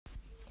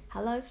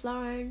Hello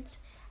Florence,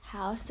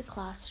 how's the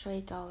class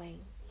 3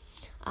 going?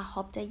 I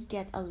hope that you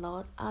get a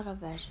lot out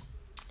of it.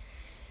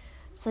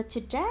 So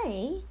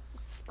today,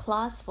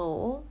 class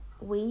 4,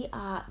 we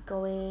are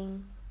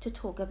going to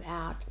talk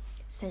about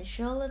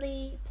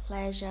sensuality,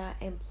 pleasure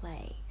and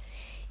play.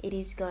 It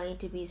is going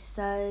to be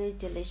so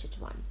delicious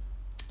one.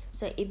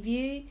 So if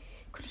you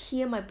could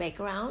hear my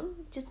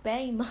background, just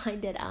bear in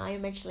mind that I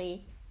am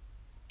actually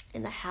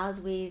in the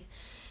house with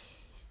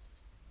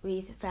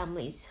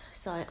families.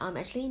 So I'm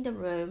actually in the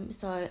room,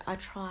 so I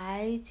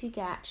try to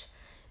get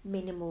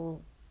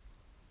minimal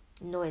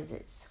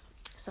noises.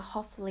 So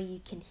hopefully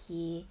you can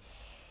hear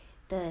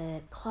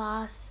the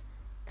class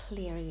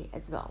clearly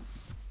as well.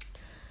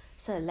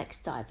 So let's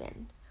dive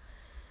in.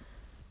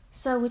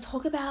 So we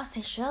talk about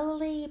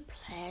sensuality,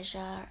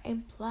 pleasure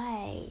and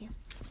play.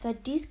 So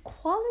this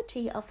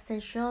quality of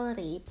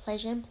sensuality,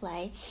 pleasure and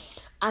play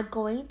are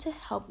going to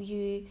help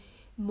you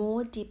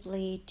more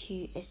deeply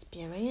to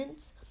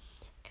experience,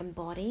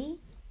 embody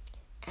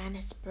and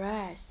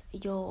express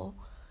your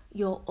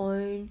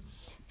own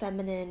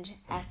feminine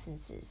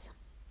essences.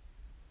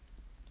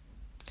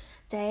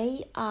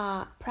 They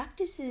are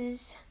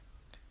practices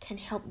can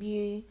help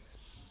you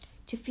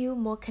to feel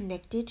more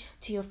connected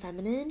to your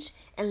feminine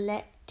and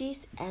let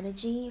this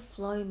energy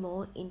flow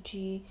more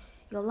into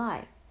your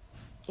life.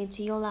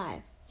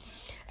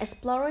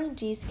 Exploring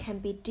this can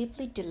be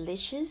deeply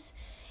delicious,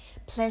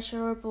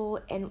 pleasurable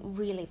and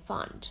really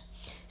fun.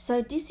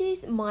 So this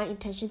is my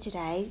intention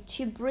today,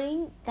 to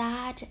bring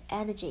that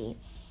energy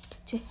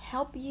to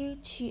help you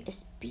to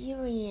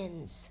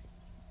experience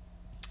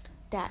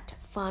that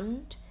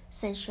fun,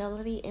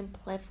 sensuality and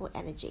playful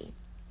energy.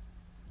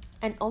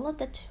 And all of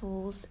the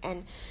tools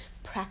and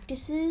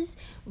practices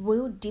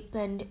will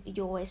deepen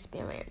your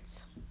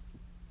experience.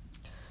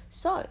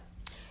 So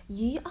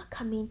you are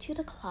coming to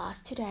the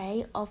class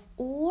today of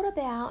all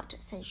about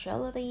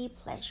sensuality,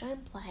 pleasure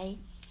and play.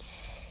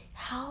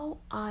 How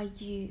are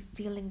you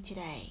feeling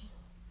today?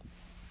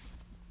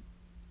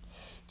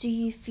 Do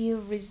you feel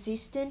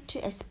resistant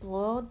to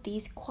explore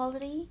this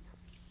quality?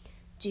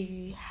 Do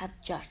you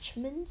have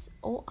judgments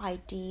or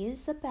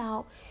ideas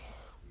about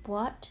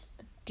what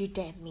do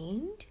they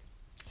mean?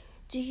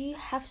 Do you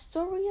have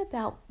story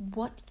about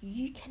what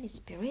you can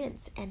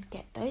experience and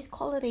get those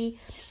quality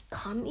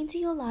come into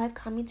your life,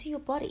 come into your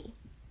body?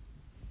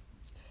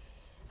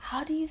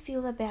 How do you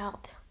feel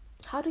about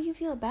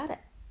it?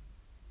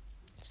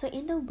 So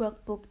in the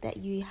workbook that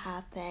you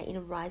have there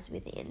in Rise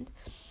Within,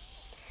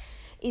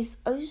 is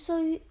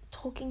also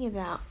talking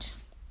about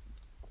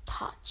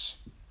touch.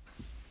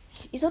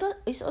 It's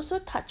also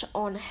touch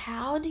on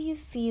how do you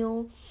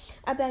feel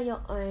about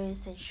your own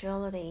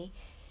sensuality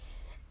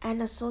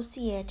and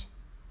associate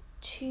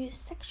to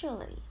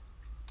sexuality.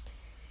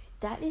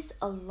 That is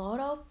a lot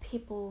of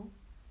people.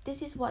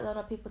 This is what a lot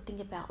of people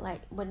think about. Like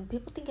when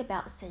people think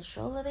about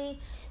sensuality,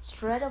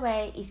 straight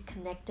away is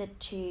connected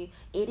to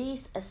it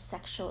is a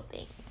sexual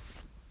thing.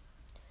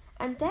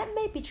 And that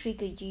may be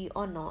trigger you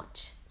or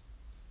not.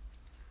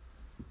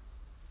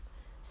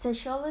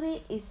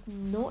 Sensuality is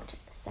not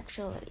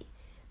sexuality,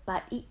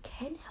 but it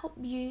can help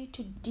you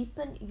to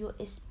deepen your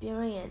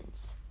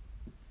experience.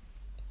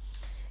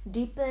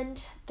 Deepen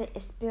the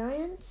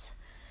experience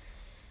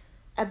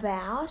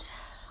about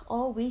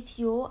or with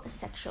your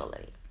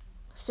sexuality.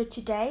 So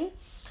today,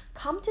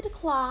 come to the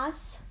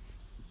class,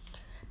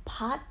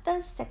 part the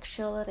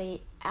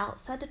sexuality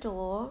outside the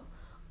door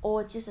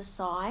or just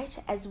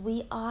aside, as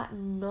we are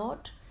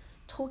not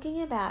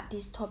talking about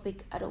this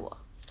topic at all.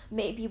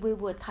 Maybe we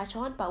will touch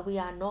on, but we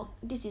are not.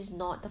 This is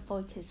not the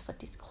focus for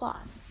this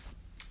class.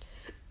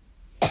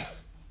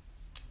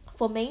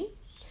 For me,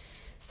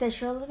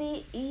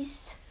 sexuality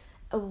is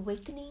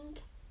awakening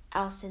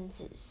our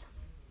senses.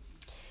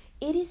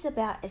 It is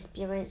about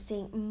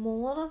experiencing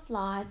more of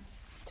life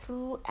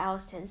through our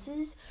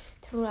senses,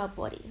 through our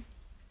body,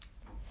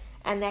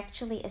 and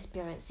actually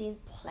experiencing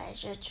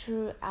pleasure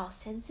through our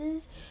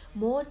senses,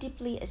 more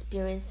deeply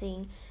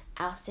experiencing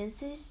our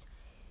senses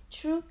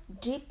through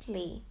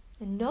deeply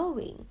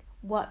knowing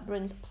what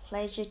brings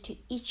pleasure to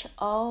each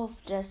of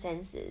the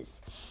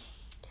senses,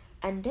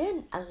 and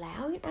then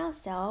allowing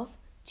ourselves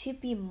to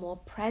be more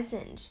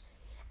present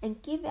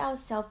and give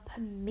ourselves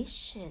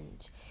permission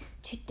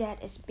to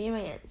that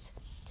experience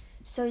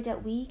so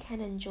that we can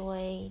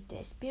enjoy the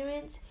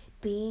experience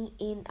being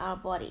in our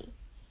body,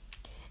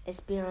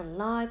 experience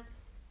life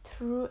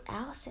through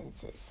our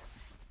senses.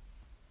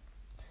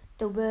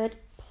 The word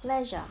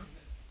pleasure.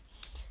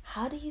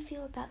 How do you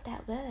feel about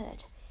that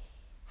word?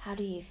 How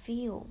do you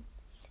feel?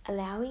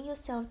 Allowing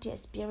yourself to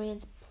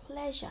experience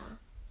pleasure.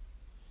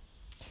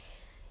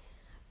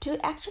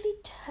 To actually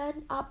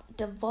turn up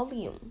the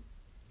volume,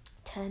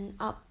 turn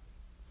up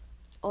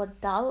or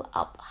dull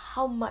up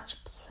how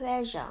much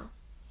pleasure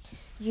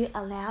you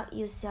allow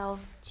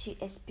yourself to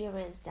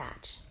experience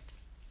that.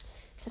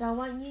 So I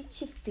want you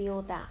to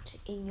feel that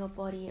in your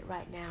body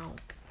right now.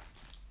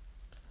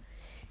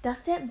 Does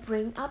that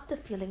bring up the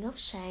feeling of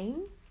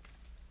shame?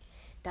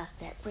 Does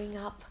that bring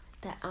up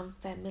the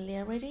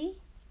unfamiliarity?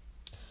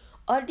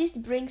 Or this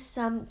brings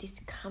some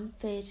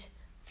discomfort,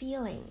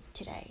 feeling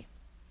today.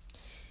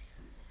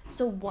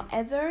 So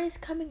whatever is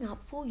coming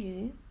up for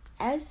you,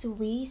 as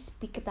we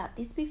speak about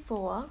this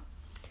before,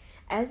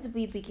 as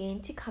we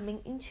begin to coming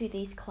into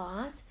this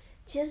class,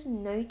 just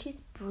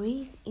notice,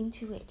 breathe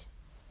into it.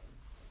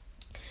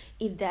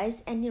 If there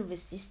is any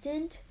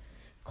resistance,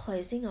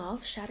 closing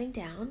off, shutting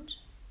down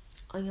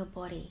on your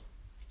body,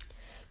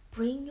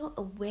 bring your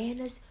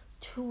awareness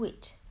to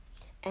it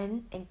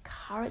and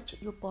encourage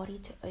your body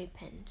to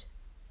open.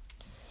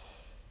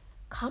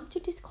 Come to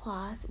this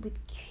class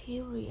with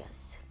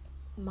curious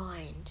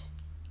mind,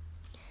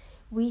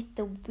 with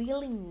the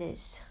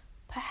willingness,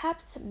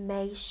 perhaps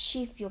may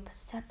shift your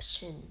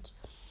perception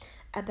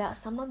about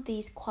some of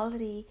these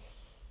quality.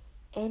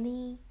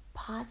 Any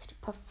past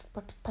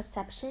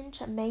perception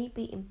may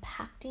be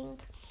impacting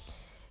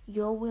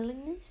your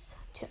willingness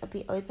to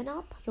be open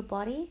up your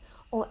body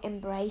or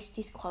embrace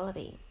this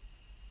quality.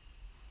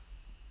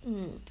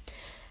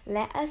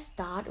 Let us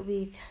start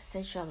with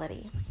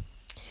sensuality.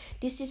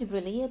 This is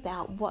really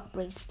about what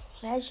brings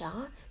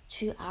pleasure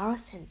to our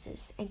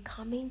senses and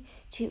coming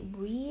to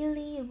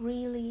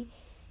really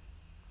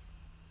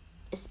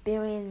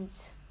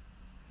experience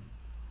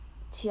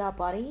to our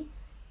body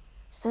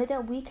so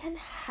that we can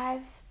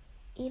have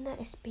inner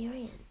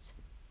experience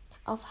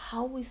of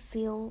how we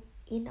feel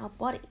in our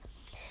body,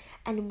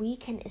 and we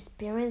can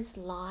experience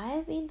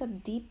life in the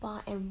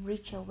deeper and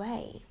richer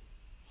way.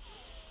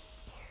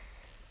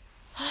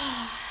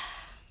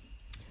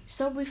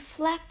 So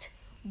reflect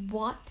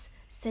what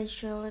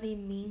sensuality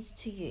means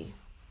to you.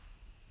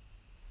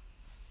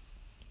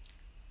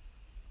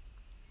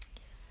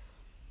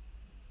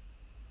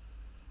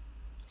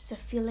 So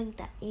feeling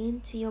that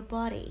into your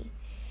body,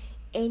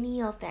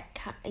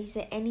 is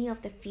there any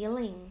of the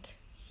feeling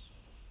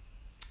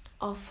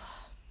of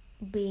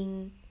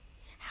being,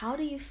 how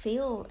do you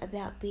feel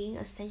about being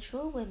a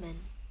sensual woman?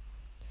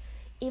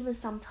 Even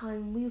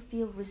sometimes we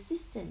feel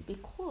resistant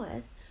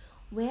because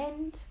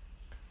when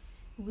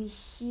we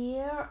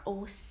hear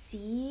or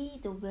see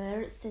the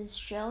word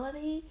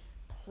sensuality,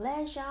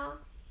 pleasure,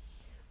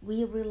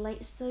 we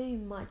relate so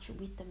much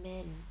with the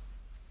men.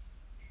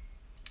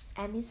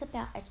 And it's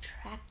about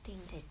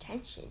attracting the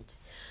attention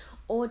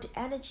or the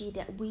energy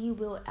that we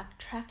will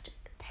attract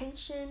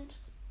attention,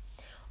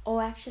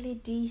 or actually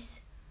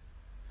this,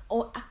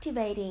 or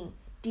activating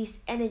this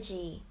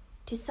energy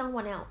to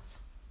someone else.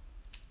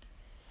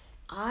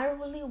 I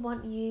really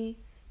want you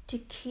to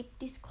keep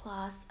this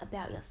class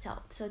about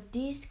yourself. So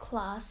this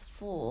class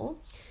for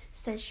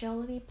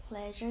sensuality,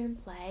 pleasure and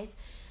plays,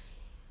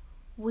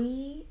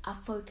 we are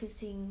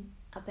focusing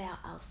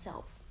about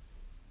ourselves.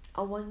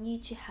 I want you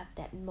to have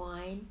that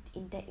mind,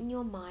 in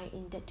your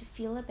mind, to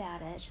feel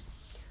about it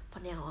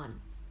from now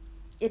on.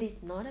 It is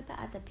not about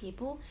other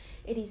people.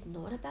 It is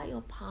not about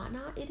your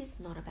partner. It is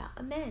not about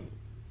a man.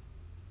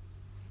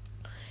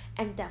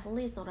 And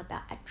definitely it's not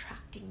about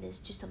attracting this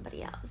to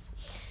somebody else.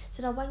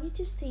 So I want you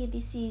to see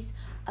this is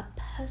a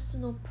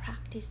personal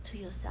practice to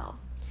yourself.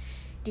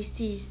 This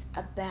is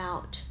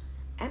about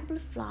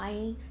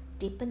amplifying,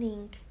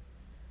 deepening,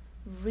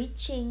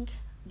 reaching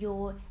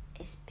your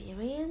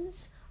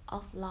experience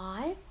of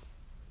life,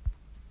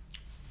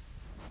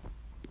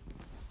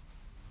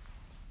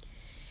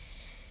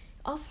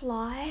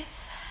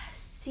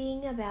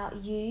 seeing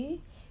about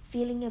you,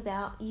 feeling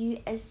about you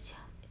as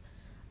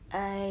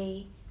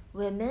a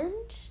woman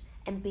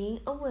and being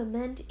a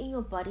woman in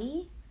your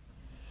body,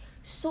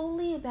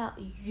 solely about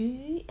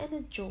you and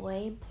the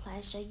joy and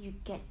pleasure you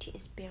get to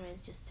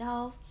experience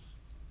yourself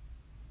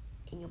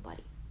in your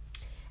body.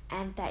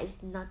 And that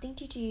is nothing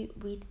to do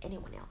with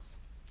anyone else.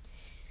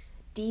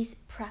 These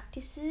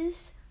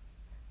practices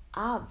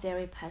are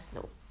very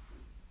personal,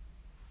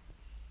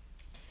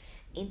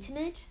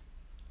 intimate,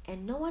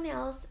 and no one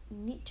else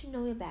need to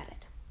know about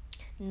it.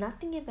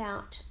 Nothing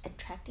about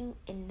attracting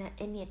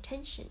any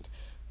attention,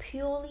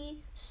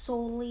 purely,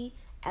 solely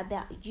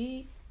about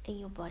you and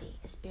your body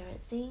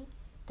experiencing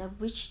the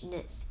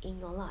richness in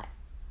your life.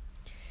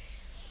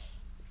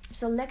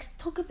 So let's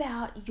talk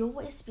about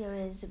your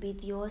experience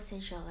with your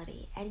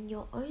sensuality and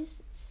your own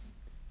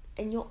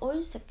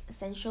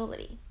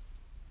sensuality.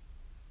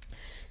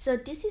 So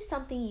this is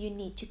something you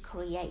need to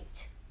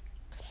create.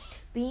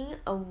 Being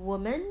a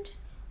woman,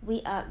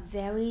 we are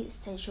very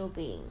sensual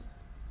being.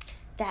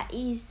 That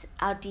is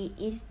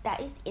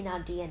in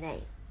our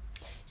DNA.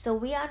 So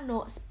we are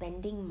not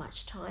spending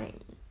much time,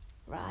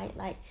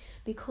 right?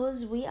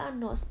 Because we are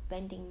not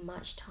spending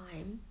much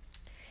time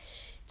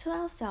to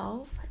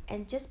ourselves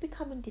and just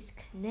becoming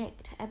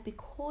disconnect, and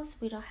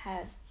because we don't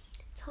have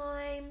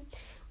time,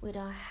 we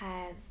don't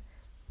have,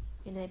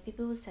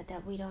 people said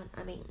that we don't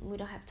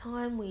have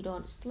time, we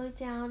don't slow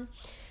down,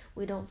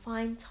 we don't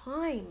find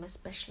time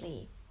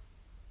especially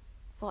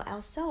for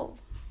ourselves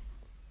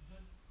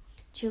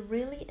to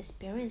really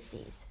experience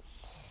this.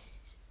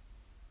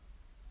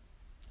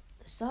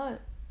 So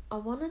I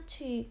wanted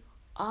to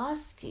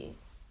ask you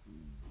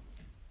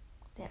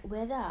that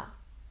whether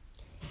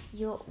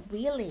you're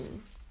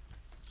willing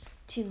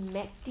to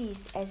make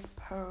this as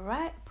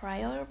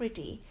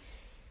priority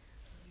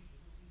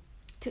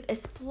to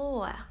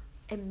explore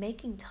and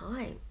making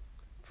time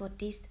for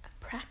these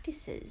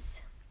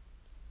practices.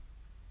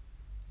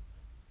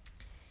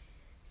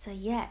 So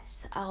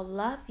yes, I'll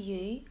love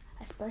you,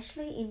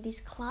 especially in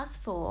this class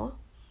 4.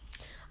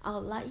 I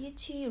would like you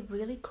to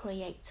really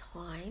create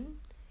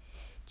time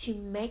to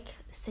make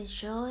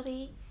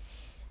sensuality,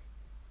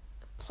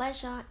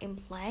 pleasure, and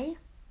play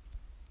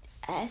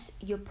as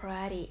your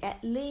priority,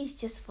 at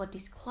least just for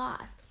this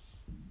class,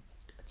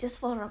 just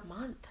for a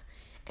month,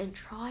 and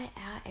try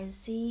out and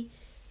see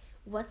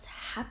what's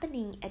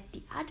happening at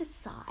the other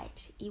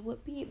side. It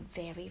would be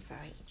very,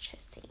 very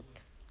interesting.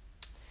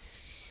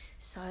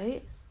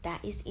 So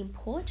that is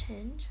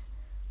important.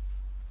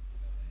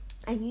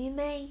 And you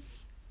may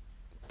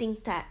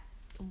think that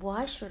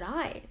why should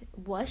I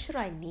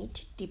need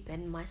to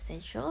deepen my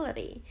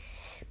sensuality,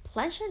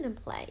 pleasure, and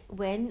play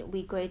when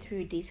we go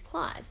through this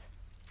class?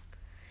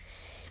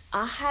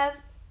 I have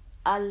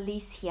a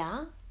list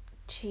here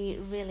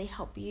to really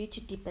help you to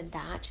deepen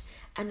that,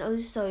 and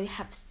also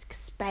have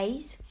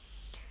space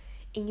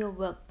in your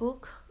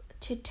workbook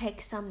to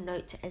take some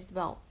notes as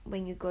well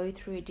when you go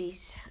through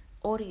this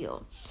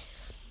audio.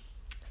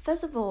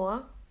 First of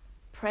all,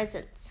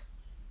 presence.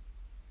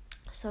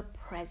 So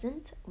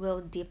present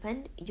will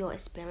deepen your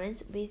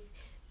experience with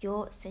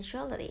your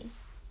sensuality.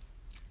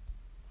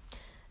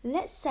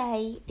 Let's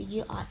say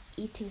you are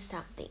eating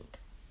something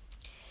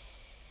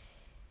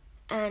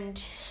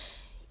and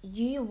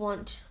you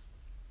want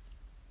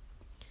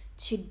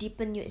to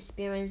deepen your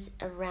experience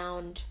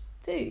around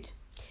food.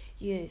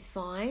 You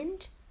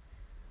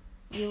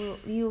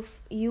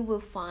will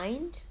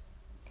find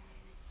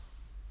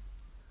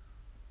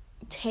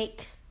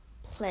take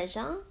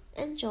pleasure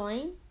and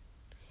joy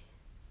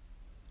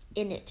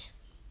in it.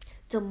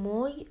 The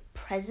more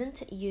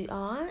present you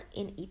are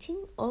in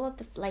eating, all of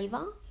the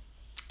flavor,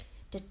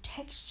 the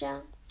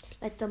texture,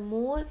 like the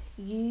more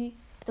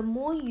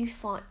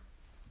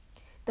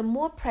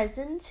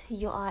present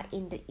you are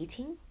in the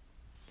eating,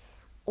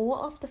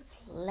 all of the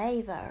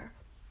flavor,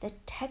 the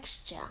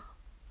texture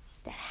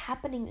that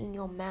happening in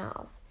your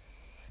mouth,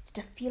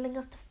 the feeling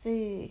of the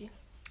food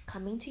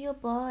coming to your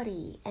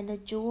body, and the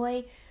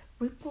joy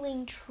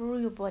rippling through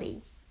your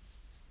body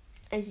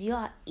as you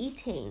are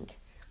eating.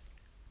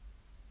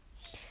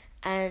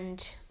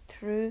 And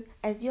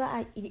as you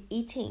are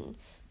eating,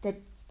 the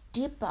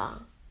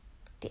deeper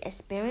the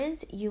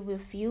experience, you will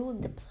feel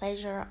the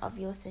pleasure of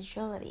your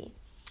sensuality.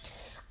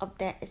 Of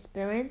that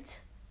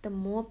experience, the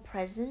more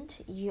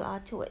present you are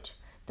to it,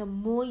 the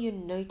more you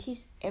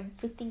notice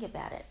everything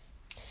about it.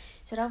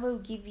 So I will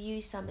give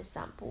you some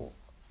example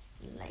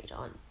later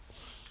on.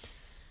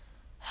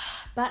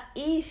 But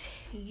if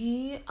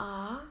you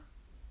are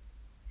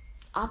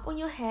up on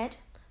your head,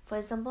 for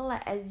example,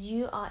 like as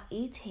you are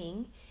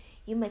eating,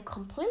 you may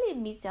completely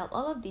miss out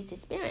all of this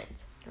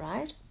experience,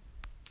 right?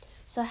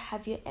 So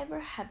have you ever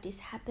had this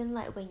happen,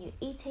 like when you're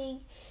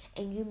eating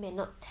and you may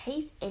not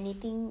taste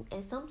anything,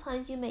 and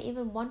sometimes you may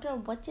even wonder,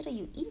 what did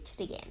you eat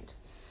again?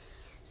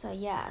 So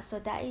yeah, so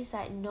that is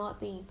like not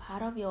being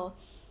part of your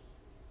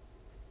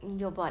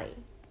body.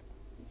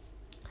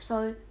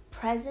 So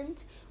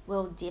present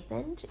will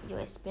deepen your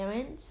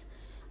experience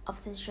of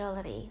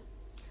sensuality,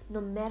 no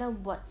matter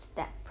what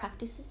that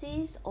practice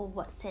is or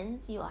what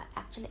sense you are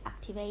actually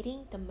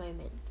activating the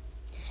moment.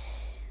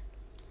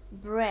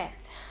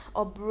 Breath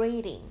or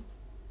breathing,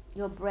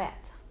 your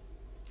breath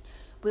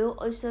will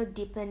also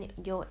deepen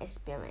your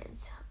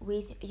experience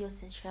with your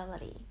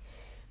sensuality.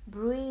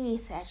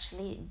 Breathe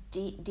actually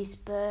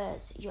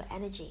disperse your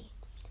energy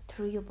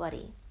through your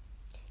body.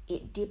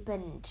 It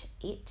deepened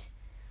it.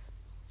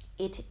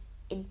 It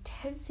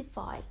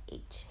intensify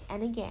it,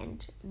 and again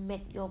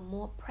make you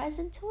more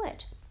present to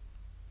it.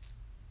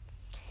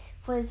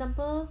 For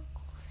example,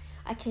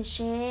 I can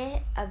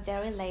share a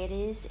very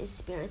latest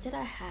experience that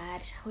I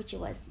had, which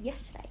was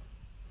yesterday.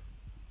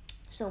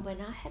 So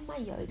when I had my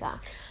yoga,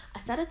 I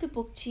started to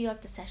book 2 of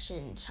the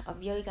sessions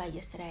of yoga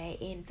yesterday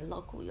in the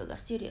local yoga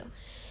studio.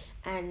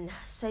 And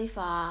so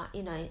far,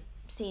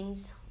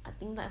 since I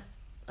think like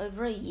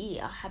over a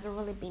year, I haven't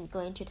really been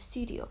going to the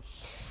studio.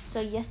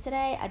 So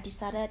yesterday, I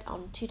decided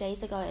 2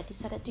 days ago, I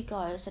decided to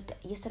go. So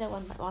yesterday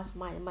was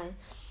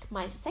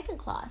my second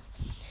class.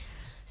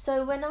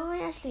 So when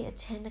I actually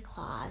attend the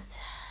class,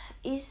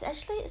 it's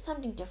actually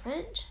something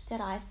different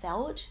that I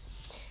felt.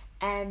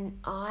 And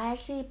I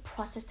actually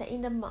processed it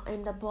in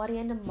the body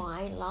and the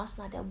mind last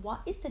night, that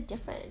what is the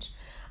difference?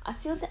 I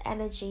feel the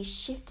energy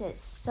shifted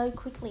so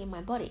quickly in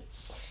my body.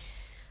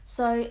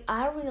 So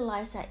I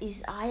realized that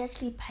is I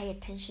actually pay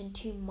attention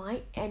to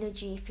my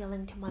energy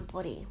feeling to my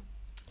body.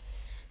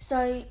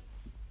 So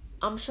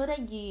I'm sure that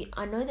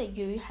I know that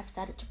you have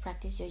started to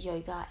practice your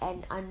yoga,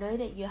 and I know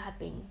that you have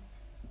been,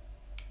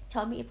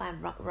 tell me if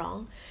I'm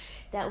wrong,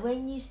 that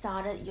when you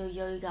started your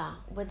yoga,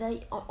 whether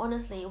you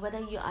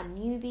are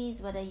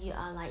newbies, whether you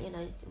are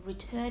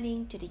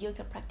returning to the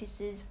yoga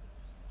practices,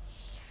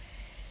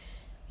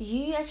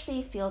 you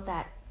actually feel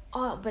that,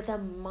 whether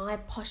my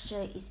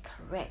posture is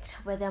correct,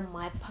 whether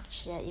my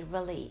posture is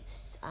really,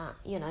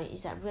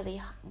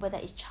 whether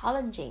it's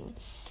challenging,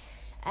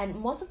 And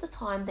most of the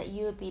time that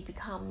you will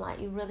become like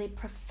you're really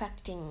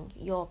perfecting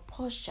your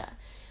posture.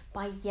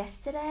 By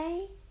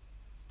yesterday,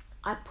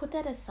 I put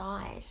that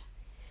aside.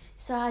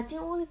 So I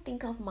didn't really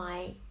think of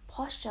my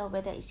posture,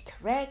 whether it's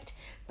correct,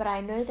 but I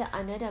know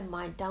that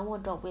my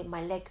downward dog with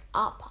my leg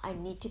up, I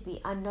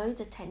know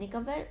the technique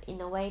of it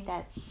in a way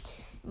that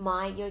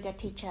my yoga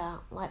teacher,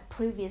 like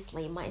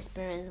previously, my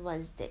experience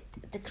was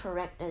the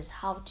correctness,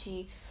 how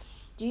to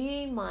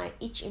do my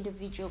each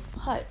individual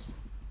pose.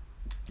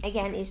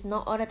 Again, it's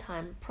not all the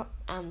time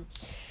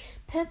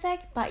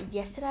perfect, but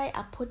yesterday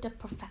I put the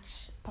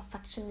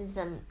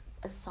perfectionism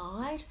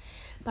aside,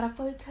 but I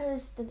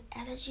focused the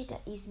energy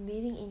that is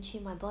moving into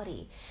my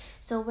body.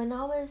 So when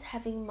I was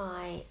having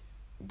my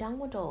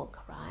downward dog,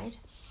 right,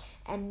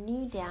 and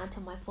kneel down to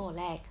my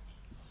foreleg,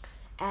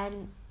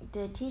 and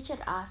the teacher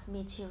asked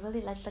me to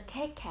really like the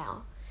cat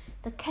cow,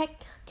 the cat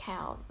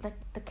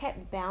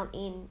bound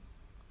in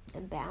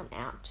and bound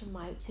out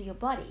to your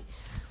body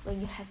when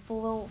you have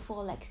four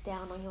legs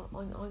down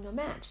on your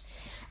mat.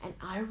 And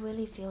I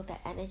really feel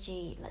that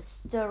energy like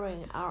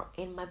stirring out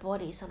in my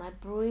body. So I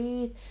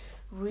breathe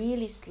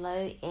really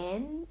slow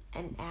in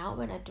and out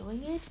when I'm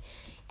doing it,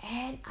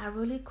 and I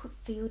really could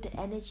feel the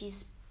energy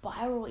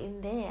spiral in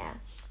there,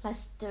 like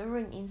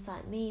stirring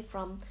inside me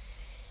from,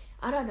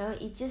 I don't know,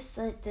 it just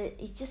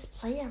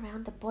play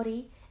around the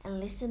body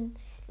and listen.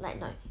 Like,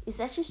 no, it's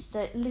actually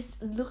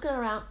look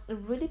around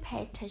and really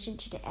pay attention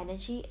to the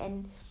energy,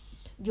 and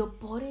your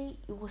body,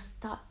 you will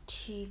start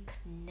to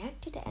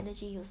connect to the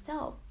energy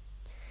yourself.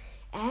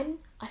 And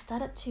I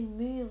started to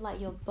move, like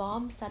your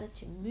bum started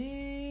to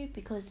move,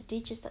 because the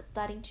teacher's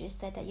starting to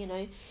say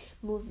that,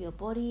 move your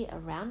body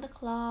around the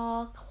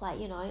clock, like,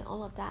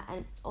 all of that.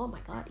 And oh my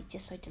God, it's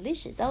just so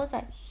delicious. That was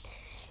like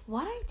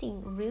what I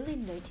didn't really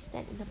notice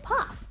that in the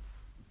past.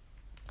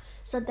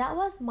 So that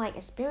was my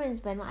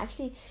experience when I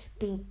actually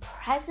being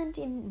present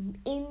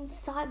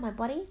inside my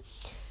body,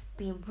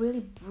 being really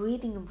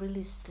breathing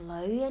really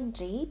slow and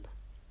deep.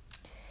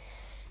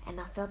 And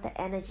I felt the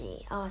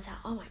energy. I was like,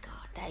 oh my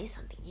God, that is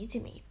something new to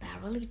me. But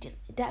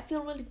that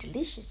feel really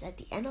delicious at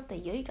the end of the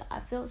yoga.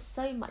 I felt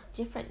so much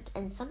different,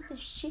 and something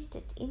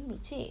shifted in me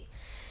too.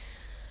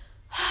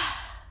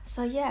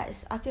 So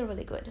yes, I feel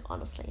really good,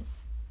 honestly.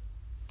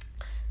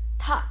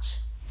 Touch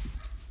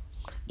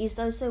is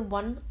also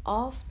one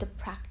of the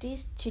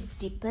practice to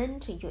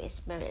deepen your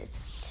experience.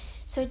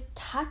 So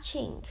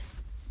touching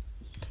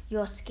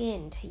your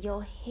skin,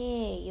 your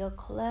hair, your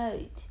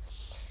clothes,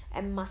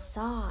 and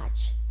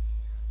massage.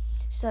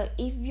 So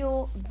if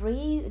you're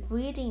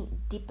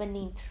breathing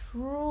deepening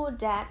through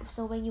that,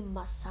 so when you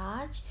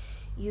massage,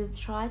 you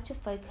try to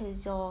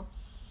focus your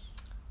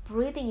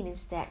breathing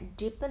instead,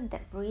 deepen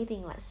that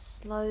breathing like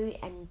slow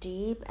and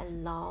deep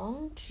and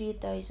long through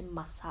those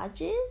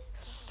massages,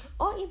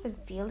 or even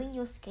feeling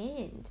your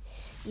skin.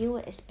 You will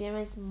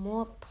experience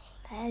more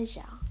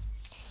pleasure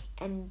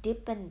and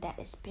deepen that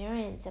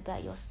experience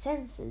about your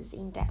senses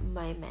in that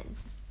moment.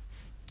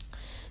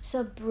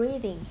 So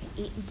breathe.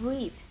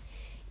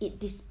 It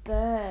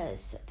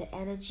disperses the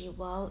energy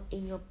well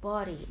in your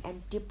body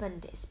and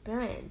deepen the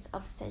experience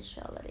of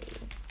sensuality.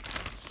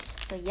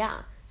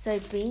 So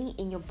being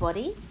in your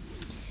body,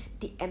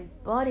 the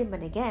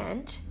embodiment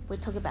again, we'll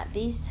talk about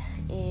this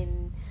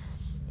in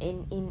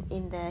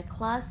the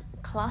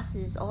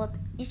classes, or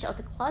each of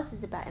the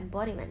classes about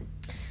embodiment.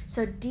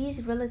 So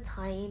these really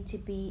tie in to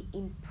be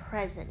in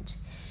present.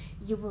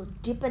 You will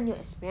deepen your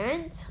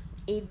experience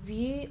if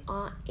you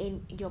are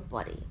in your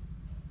body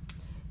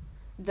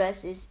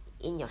versus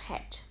in your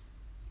head.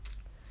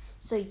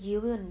 So you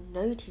will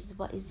notice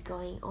what is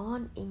going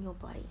on in your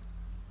body.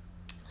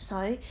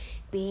 So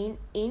being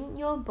in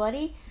your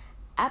body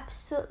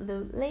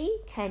absolutely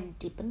can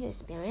deepen your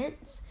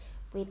experience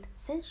with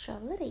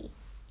sensuality.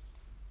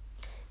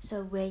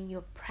 So when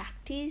you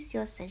practice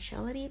your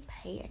sensuality,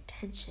 pay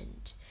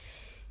attention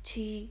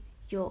to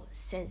your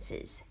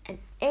senses and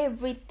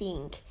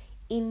everything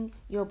in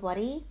your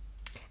body,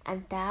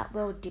 and that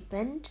will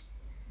deepen,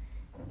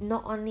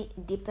 not only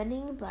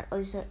deepening but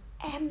also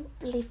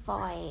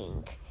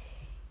amplifying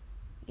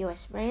your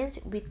experience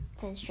with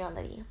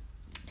sensuality.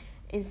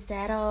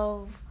 Instead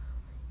of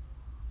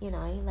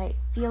like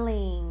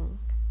feeling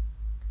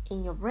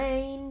in your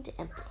brain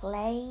and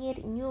playing it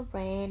in your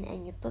brain,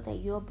 and you thought that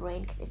your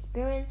brain can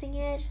experiencing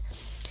it.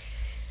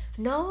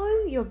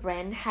 No, your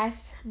brain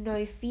has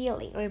no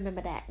feeling.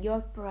 Remember that your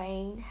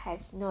brain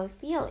has no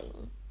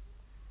feeling.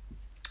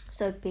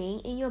 So being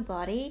in your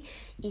body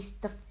is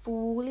the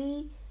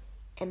fully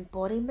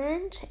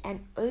embodiment,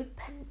 and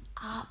open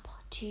up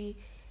to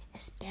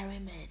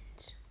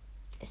experiment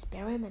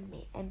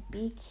and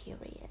be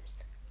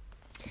curious.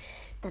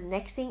 The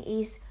next thing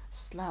is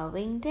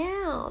slowing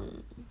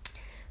down.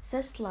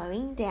 So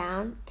slowing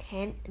down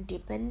can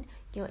deepen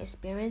your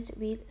experience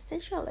with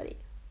sensuality.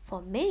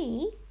 For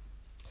me,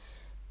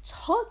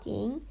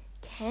 talking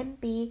can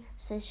be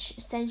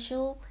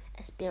sensual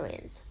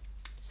experience.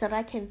 So that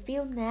I can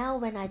feel now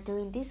when I'm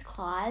doing this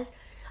class,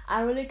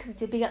 I really can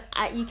feel, because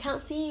you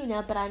can't see you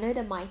now, but I know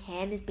that my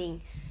hand is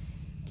being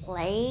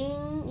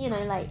playing,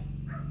 like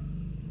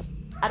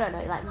I don't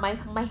know, like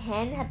my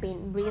hand have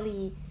been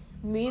really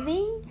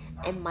moving,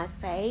 and my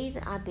face,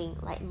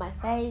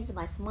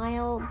 my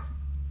smile.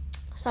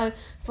 So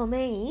for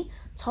me,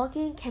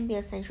 talking can be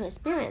a sensual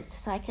experience.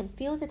 So I can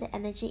feel that the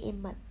energy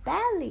in my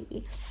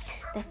belly,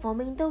 that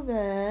forming the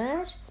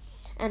word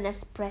and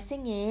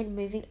expressing it,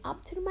 moving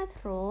up to my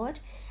throat,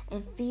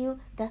 and feel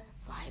the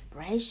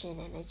vibration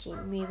energy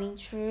moving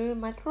through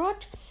my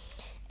throat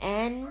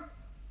and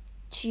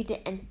to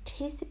the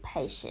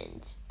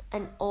anticipation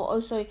and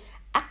also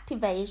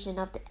activation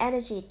of the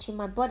energy to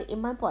my body,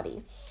 in my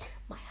body,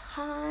 my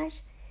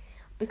heart,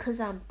 because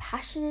I'm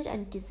passionate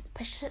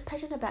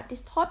about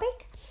this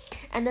topic,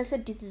 and also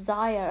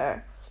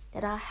desire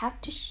that I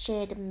have to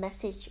share the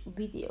message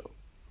with you,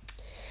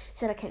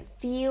 so that I can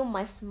feel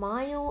my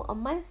smile on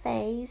my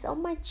face,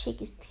 on my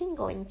cheek is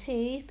tingling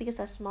too, because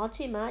I smile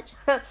too much.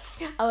 I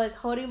was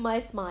holding my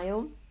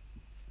smile,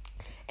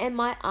 and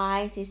my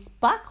eyes is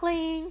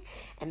sparkling,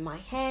 and my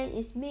hand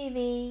is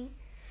moving.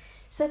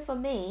 So for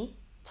me,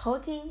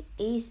 talking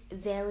is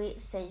very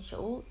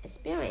sensual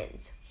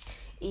experience.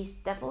 It's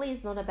definitely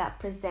is not about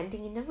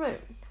presenting in the room,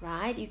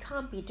 right? You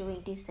can't be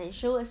doing this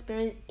sensual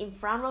experience in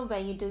front of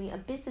when you're doing a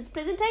business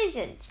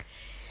presentation.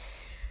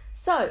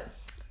 So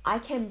I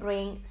can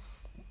bring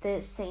the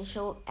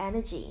sensual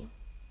energy,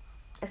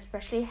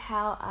 especially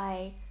how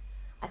I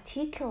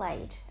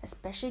articulate,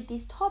 especially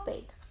this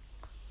topic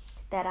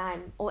that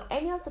or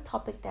any of the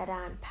topic that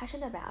I'm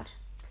passionate about.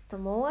 The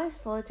more I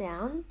slow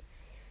down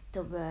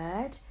the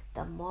word,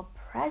 the more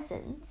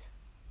present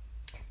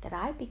that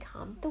I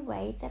become the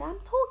way that I'm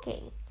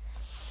talking.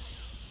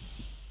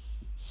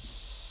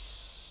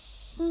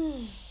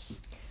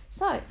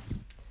 So,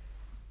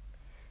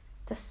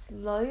 the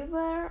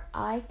slower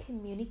I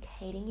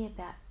communicating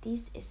about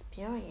this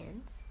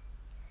experience,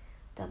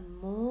 the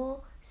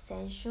more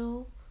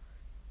sensual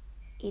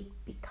it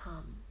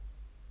become.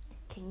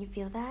 Can you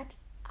feel that?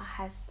 I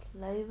have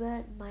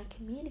slower my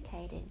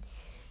communicating.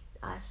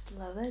 I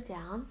slower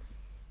down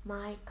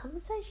my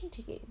conversation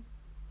to you.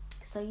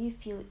 So you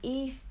feel,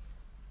 if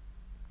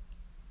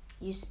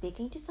you're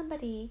speaking to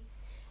somebody,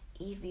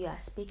 if you are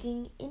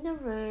speaking in a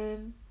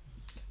room,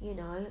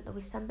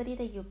 with somebody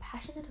that you're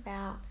passionate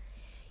about,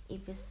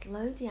 if you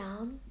slow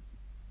down,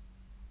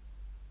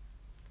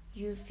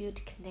 you feel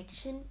the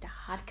connection, the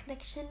heart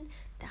connection,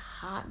 the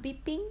heart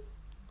beeping,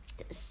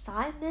 the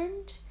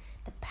excitement,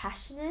 the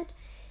passionate,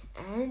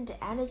 and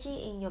the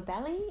energy in your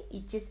belly.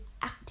 You just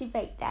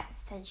activate that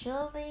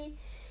sensually,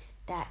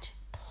 that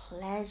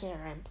pleasure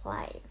and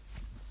play.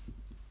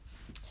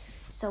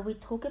 So we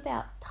talk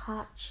about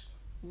touch,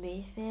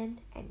 movement,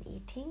 and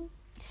eating.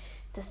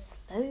 The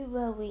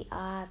slower we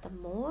are, the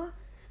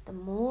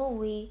more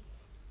we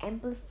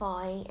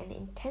amplify and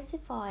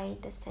intensify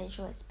the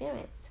sensual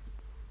experience.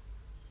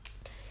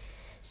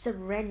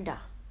 Surrender.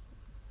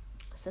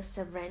 So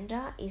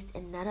surrender is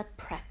another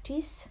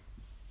practice.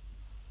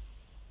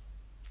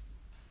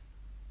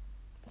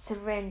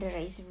 Surrender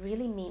is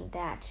really mean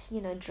that,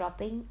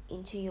 dropping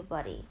into your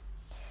body.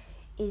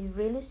 Is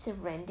really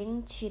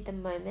surrendering to the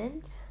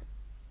moment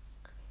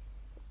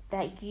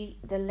that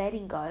the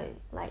letting go,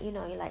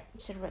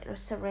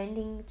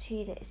 surrendering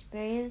to the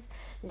experience,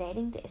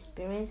 letting the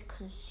experience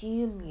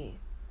consume you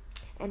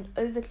and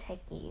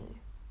overtake you,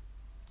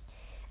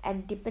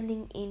 and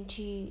deepening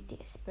into the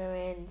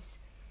experience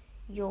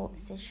your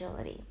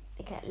sensuality.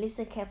 Okay,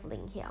 listen carefully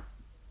here.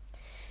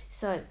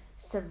 So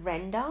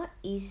surrender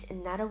is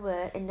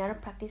another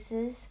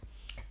practices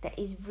that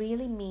is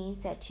really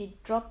means that you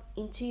drop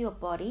into your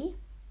body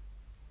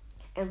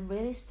and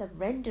really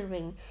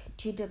surrendering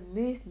to the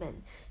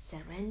movement,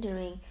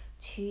 surrendering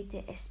to the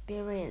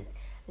experience,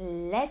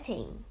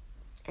 letting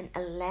and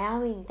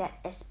allowing that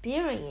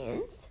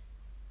experience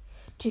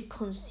to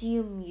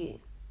consume you,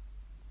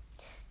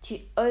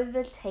 to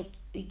overtake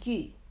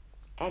you,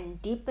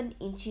 and deepen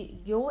into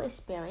your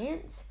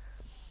experience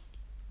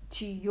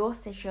to your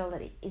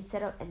sensuality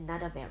instead of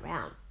another way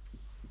around.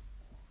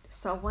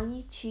 So I want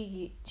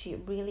you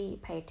to really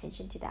pay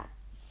attention to that.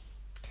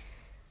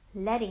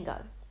 Letting go.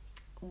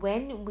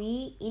 When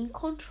we in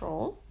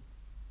control,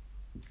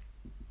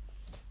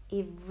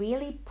 it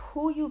really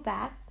pull you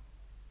back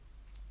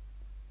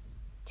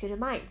to the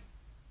mind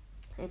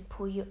and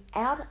pull you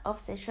out of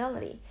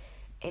sensuality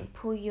and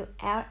pull you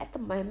out at the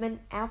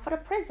moment, out for the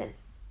present,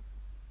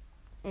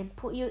 and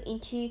put you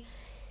into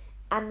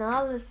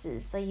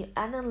analysis. So you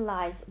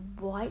analyze,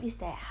 why is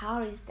that,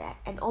 how is that,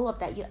 and all of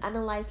that. You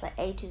analyze like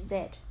A to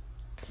Z.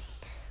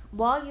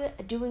 While you're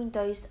doing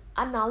those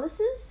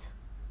analysis,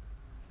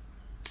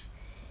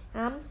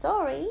 I'm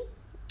sorry,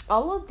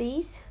 all of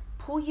these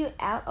pull you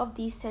out of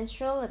the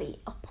sensuality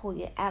or pull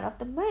you out of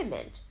the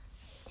moment,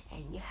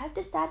 and you have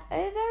to start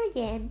over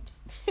again.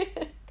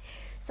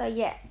 So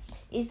yeah,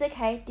 it's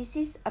okay. This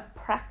is a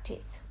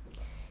practice.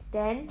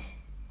 Then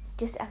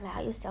just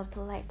allow yourself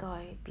to let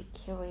go, be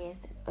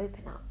curious, and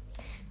open up.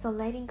 So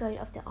letting go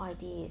of the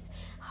ideas,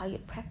 how you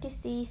practice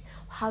these,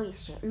 how it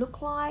should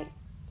look like,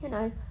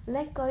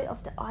 let go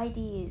of the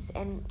ideas,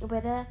 and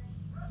whether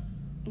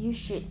you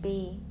should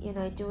be,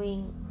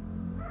 doing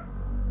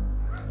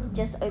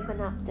just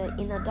open up the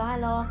inner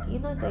dialogue,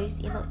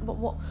 those inner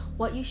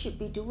what you should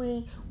be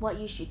doing, what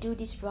you should do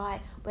this right,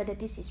 whether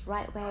this is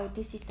right way,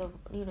 this is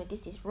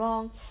this is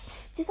wrong.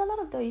 Just a lot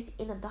of those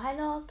inner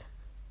dialogue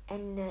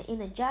and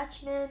inner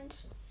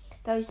judgment,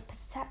 those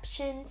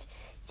perceptions.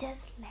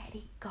 Just let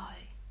it go.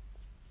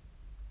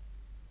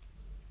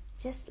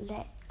 Just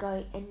let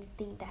go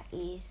anything that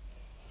is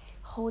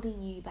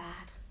holding you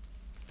back.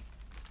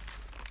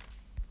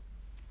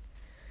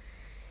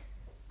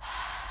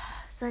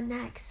 So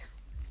next,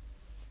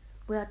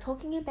 we are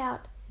talking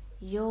about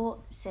your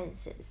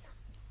senses.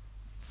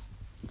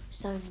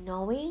 So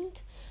knowing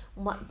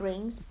what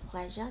brings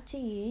pleasure to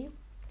you,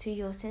 to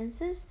your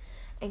senses,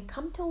 and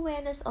come to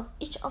awareness of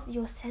each of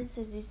your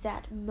senses is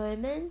that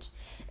moment,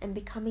 and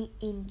becoming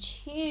in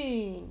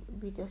tune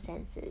with your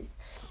senses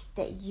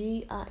that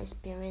you are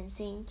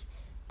experiencing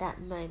that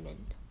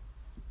moment.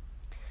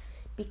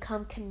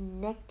 Become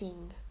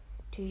connecting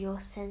to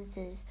your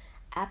senses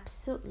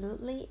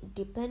absolutely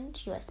deepen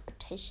your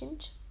expectation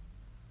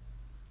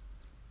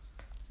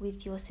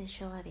with your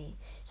sensuality.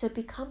 So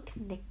become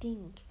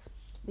connecting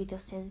with your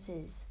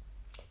senses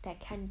that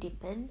can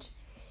deepen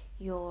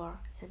your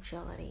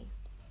sensuality.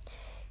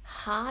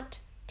 Heart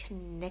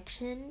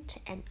connection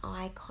and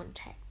eye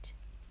contact.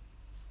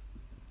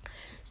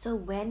 So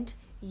when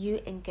you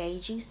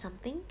engaging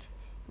something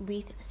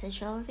with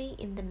sensuality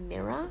in the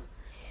mirror,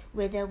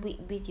 whether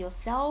with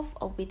yourself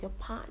or with your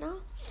partner,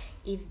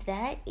 if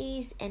there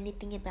is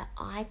anything about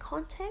eye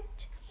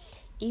contact,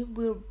 it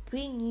will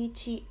bring you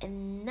to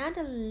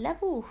another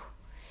level.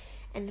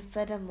 And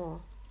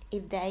furthermore,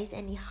 if there is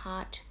any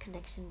heart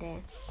connection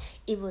there,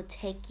 it will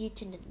take you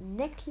to the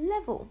next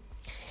level.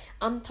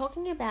 I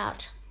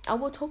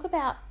will talk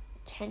about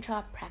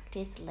Tantra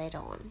practice later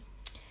on.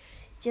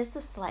 Just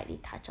a slightly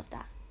touch of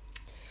that.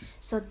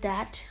 So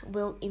that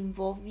will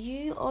involve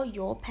you or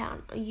your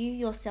partner, you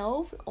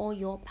yourself or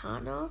your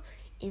partner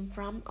in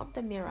front of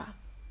the mirror.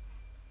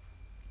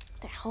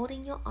 That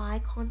holding your eye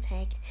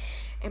contact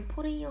and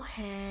putting your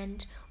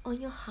hand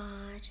on your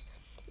heart.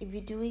 If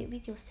you do it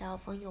with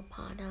yourself or your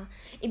partner,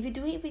 if you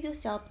do it with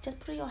yourself, just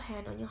put your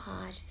hand on your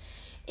heart.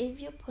 If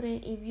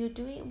you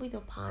do it with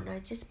your partner,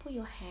 just put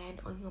your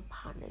hand on your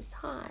partner's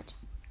heart.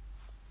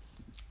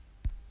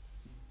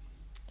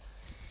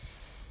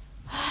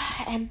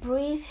 And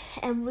breathe,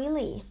 and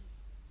really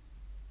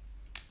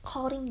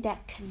holding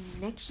that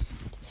connection,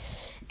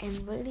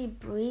 and really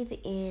breathe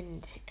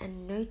in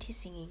and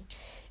noticing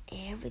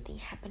everything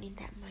happening in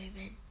that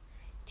moment,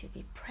 to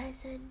be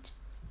present.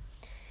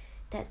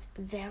 That's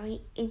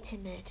very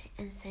intimate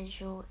and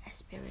sensual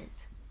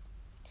experience.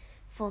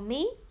 For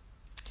me,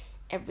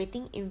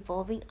 everything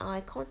involving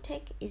eye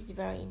contact is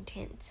very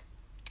intense,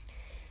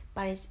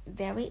 but it's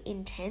very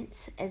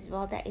intense as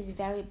well. That is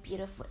very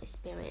beautiful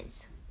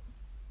experience,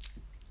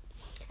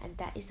 and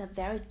that is a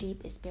very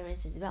deep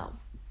experience as well.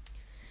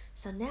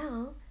 So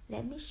now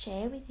let me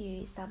share with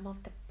you some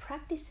of the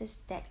practices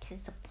that can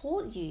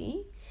support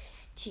you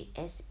to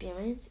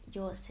experience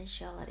your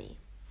sensuality.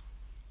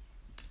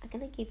 I'm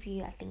going to give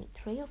you, I think,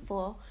 3 or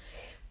 4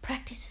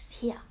 practices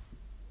here.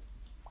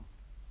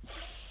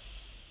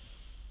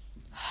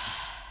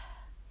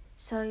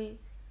 So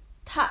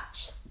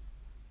touch,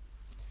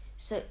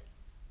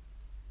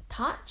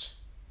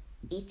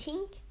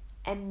 eating,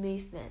 and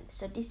movement.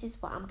 So this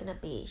is what I'm going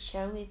to be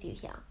sharing with you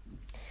here.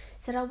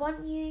 So I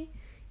want you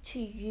to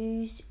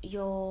use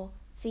your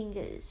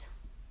fingers,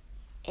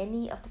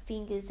 any of the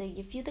fingers that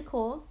you feel the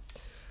core,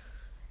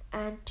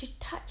 and to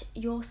touch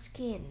your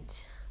skin,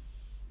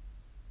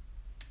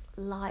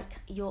 like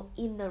your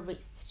inner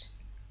wrist,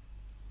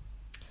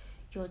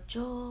 your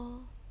jaw,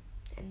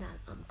 and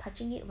I'm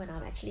touching it when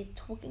I'm actually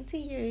talking to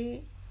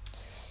you.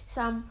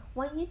 So I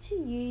want you to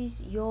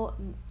use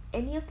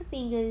any of the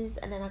fingers,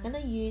 and then I'm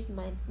gonna use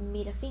my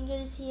middle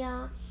fingers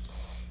here.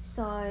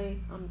 So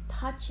I'm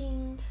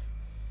touching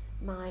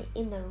my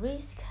inner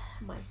wrist,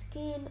 my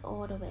skin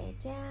all the way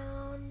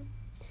down,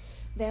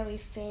 very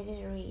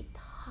feathery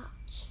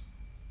touch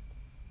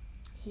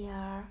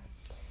here,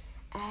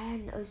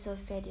 and also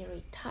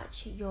feathery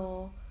touch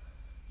your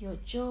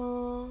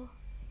jaw,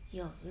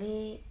 your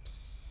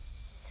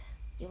lips.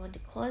 You want to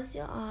close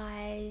your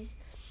eyes,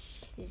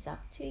 it's up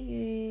to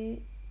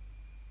you.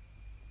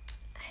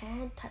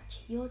 And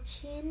touch your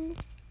chin,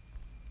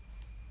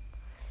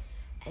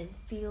 and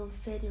feel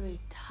feathery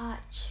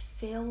touch,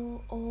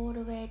 feel all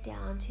the way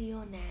down to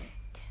your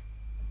neck.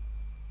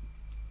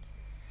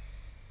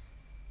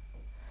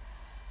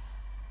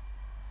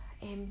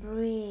 And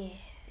breathe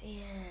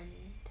in.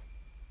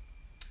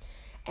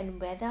 And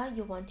whether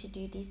you want to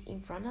do this in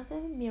front of the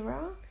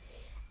mirror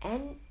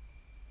and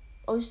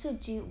also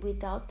do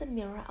without the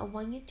mirror, I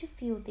want you to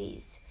feel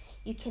this.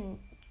 You can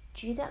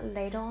do that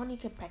later on, you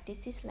can practice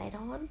this later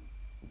on.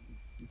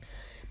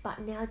 But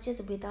now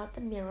just without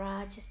the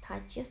mirror, just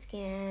touch your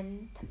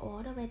skin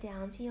all the way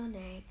down to your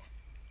neck.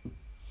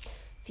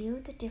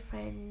 Feel the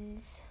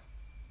difference.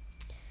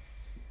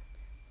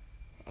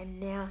 And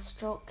now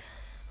stroke.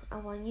 I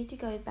want you to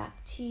go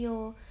back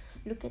to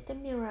look at the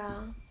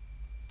mirror.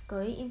 Go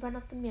in front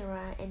of the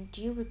mirror and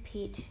do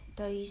repeat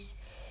those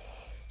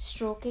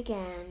Stroke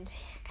again.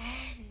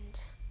 And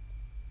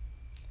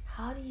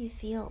how do you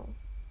feel?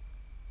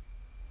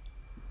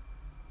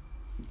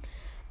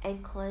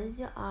 And close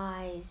your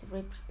eyes.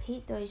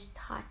 Repeat those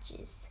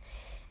touches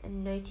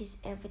and notice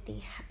everything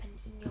happen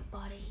in your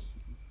body.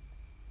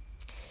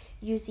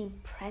 Using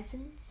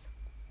presence,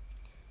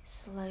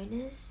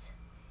 slowness,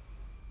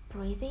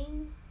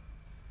 breathing,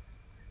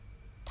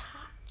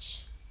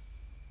 touch.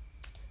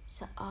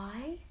 So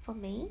for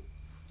me,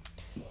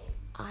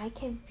 I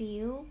can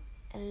feel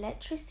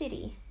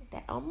electricity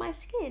that on my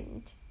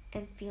skin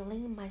and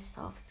feeling my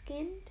soft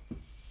skin.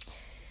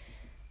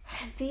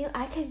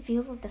 I can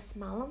feel the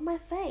smile on my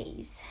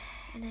face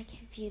and I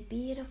can feel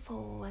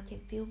beautiful. I can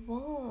feel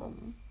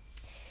warm,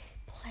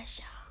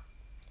 pleasure,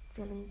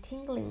 feeling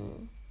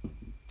tingling.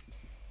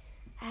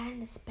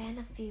 And spend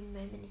a few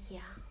moments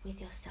here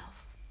with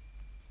yourself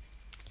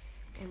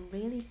and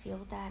really feel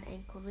that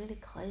and really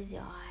close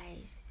your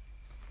eyes,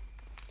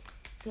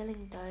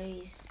 feeling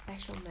those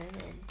special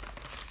moments.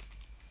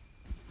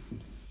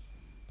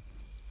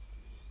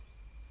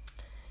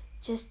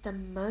 Just the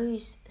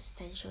most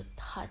essential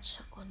touch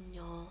on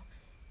your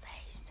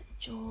face,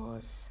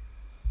 jaws,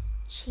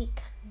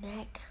 cheek,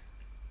 neck.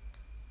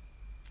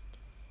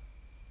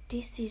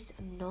 This is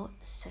not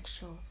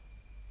sexual.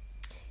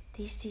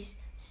 This is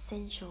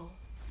sensual.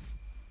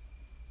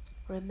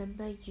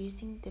 Remember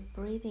using the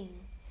breathing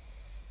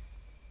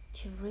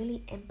to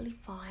really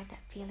amplify that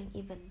feeling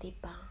even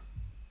deeper.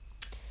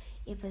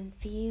 Even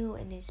feel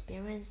and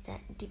experience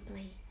that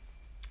deeply.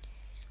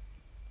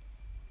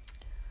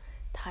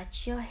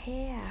 Touch your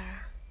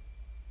hair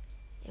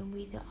and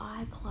with your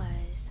eye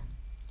closed,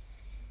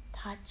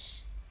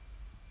 touch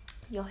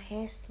your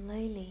hair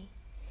slowly,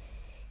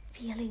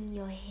 feeling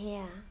your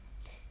hair.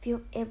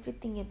 Feel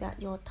everything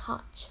about your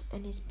touch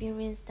and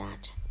experience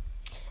that.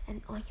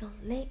 And on your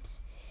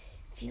lips,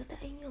 feel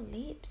that in your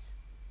lips,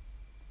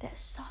 that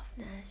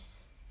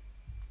softness.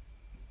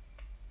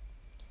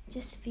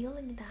 Just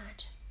feeling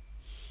that.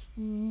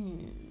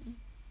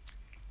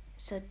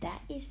 So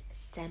that is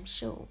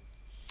sensual.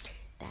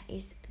 That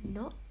is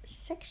not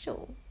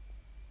sexual.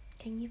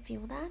 Can you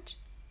feel that?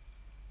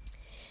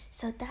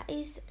 So that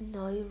is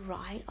no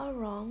right or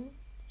wrong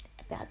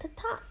about the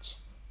touch.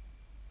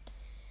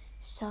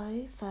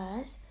 So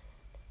first,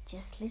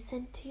 just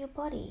listen to your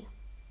body.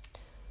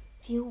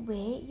 Feel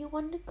where you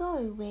want to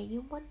go, where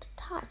you want to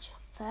touch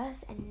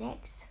first and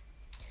next.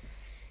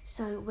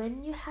 So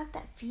when you have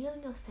that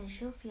feeling of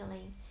sensual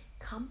feeling,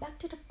 come back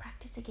to the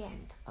practice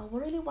again. I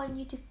really want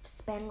you to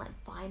spend like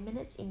 5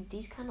 minutes in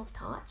this kind of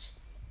touch.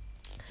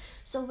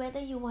 So whether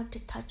you want to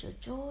touch your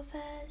jaw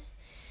first,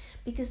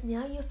 because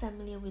now you're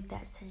familiar with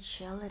that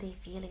sensuality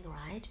feeling,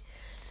 right?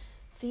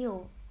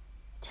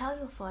 Tell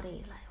your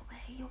body like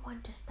where you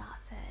want to start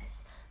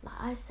first. Like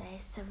I say,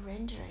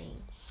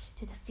 surrendering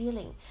to the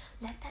feeling.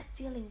 Let that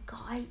feeling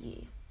guide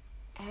you.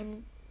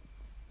 And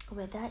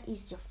whether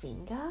it's your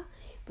finger,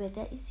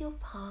 whether it's your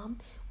palm,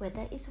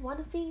 whether it's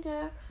one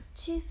finger,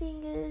 2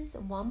 fingers,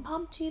 1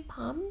 palm, 2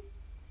 palm,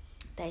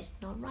 there is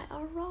no right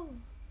or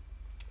wrong.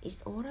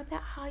 It's all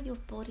about how your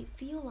body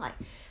feel like,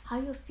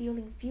 how you're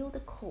feeling, feel the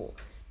core.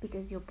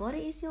 Because your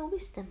body is your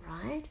wisdom,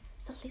 right?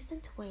 So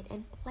listen to it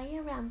and play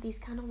around this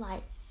kind of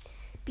like,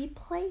 be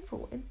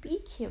playful and be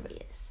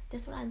curious.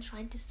 That's what I'm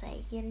trying to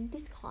say here in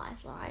this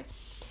class, right?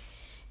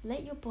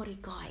 Let your body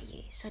guide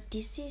you. So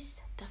this is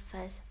the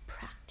first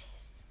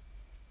practice.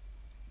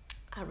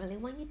 I really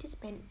want you to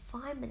spend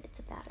 5 minutes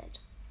about it.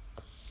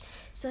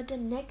 So the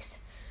next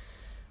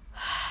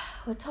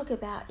we'll talk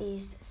about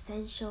is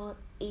sensual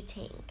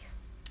eating.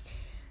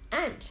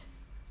 And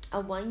I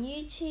want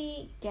you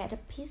to get a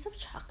piece of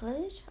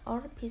chocolate or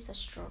a piece of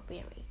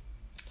strawberry.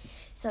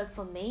 So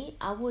for me,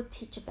 I will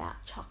teach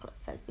about chocolate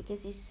first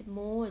because it's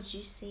more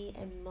juicy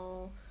and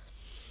more.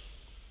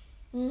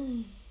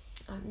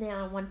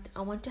 Now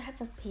I want to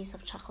have a piece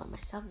of chocolate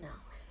myself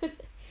now.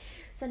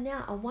 So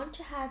now I want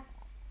to have.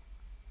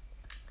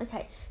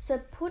 Okay, so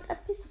put a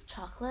piece of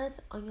chocolate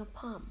on your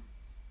palm.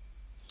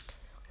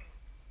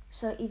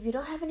 So if you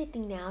don't have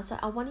anything now, so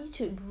I want you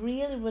to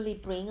really, really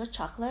bring a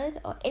chocolate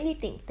or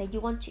anything that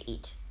you want to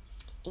eat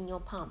in your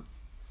palm.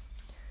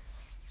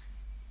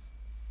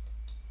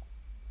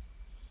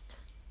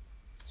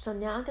 So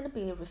now I'm going to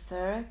be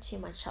refer to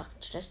my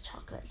just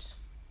chocolate.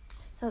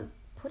 So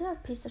put a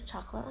piece of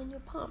chocolate on your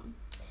palm.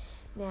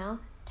 Now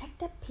take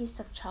that piece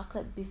of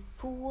chocolate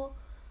before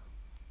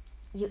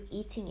you're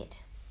eating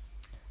it.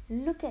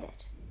 Look at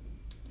it.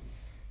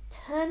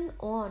 Turn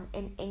on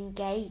and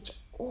engage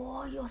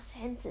all your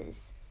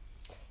senses.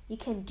 You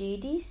can do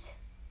this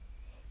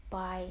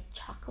by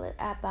chocolate,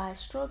 by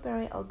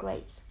strawberry or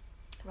grapes,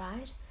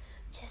 right?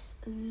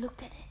 Just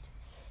look at it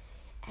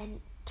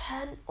and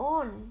turn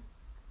on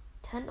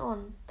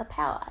the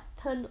power.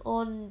 Turn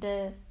on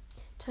the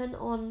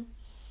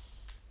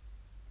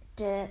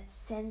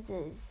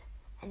senses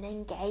and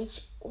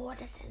engage all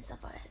the sense of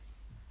it.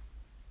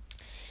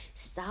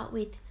 Start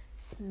with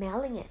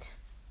smelling it.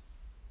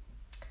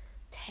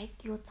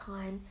 Take your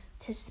time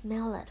to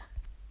smell it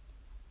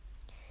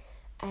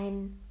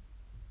and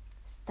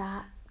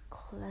start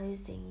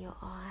closing your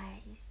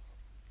eyes.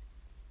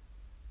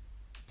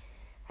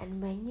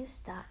 And when you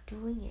start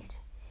doing it,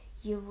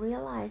 you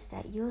realize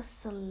that your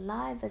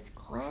saliva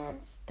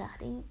glands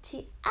starting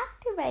to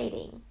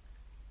activating.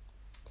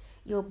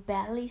 Your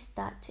belly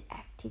start to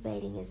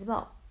activating as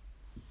well.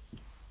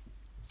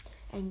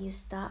 And you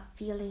start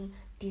feeling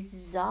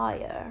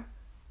desire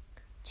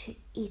to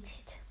eat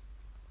it.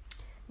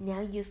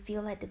 Now you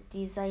feel like the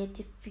desire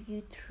to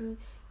feel through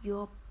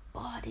your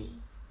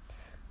body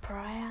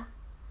prior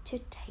to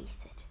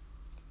taste it,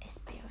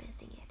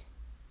 experiencing it.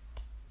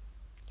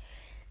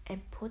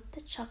 And put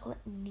the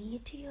chocolate near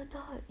to your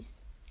nose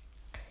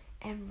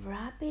and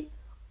rub it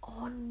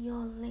on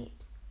your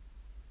lips.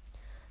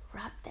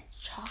 Rub that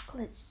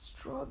chocolate,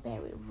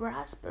 strawberry,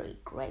 raspberry,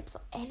 grapes,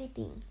 or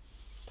anything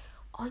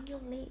on your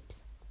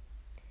lips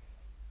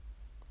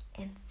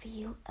and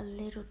feel a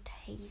little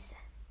taste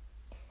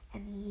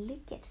and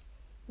lick it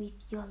with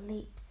your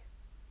lips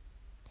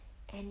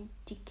and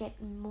to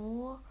get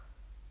more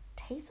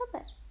taste of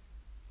it.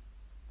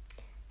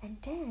 And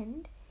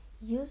then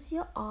use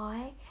your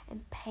eye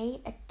and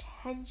pay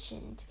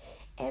attention to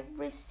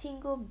every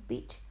single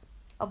bit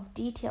of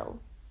detail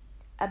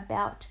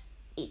about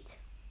it.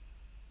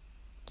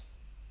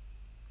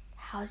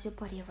 How's your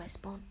body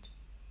respond?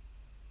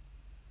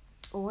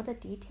 All the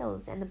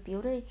details and the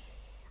beauty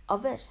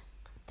of it,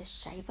 the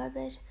shape of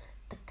it,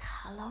 the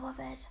color of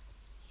it.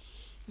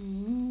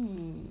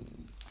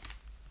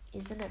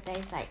 Isn't it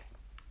based like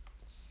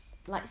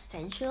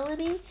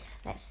sensuality,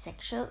 like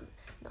sensuality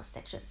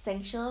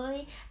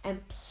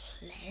and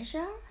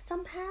pleasure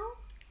somehow?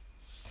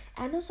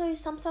 And also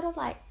some sort of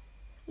like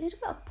little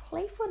bit of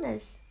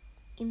playfulness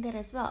in there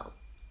as well.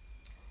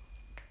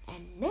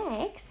 And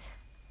next,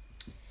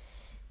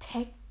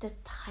 take the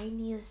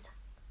tiniest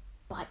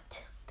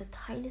bite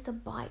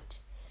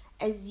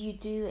as you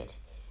do it.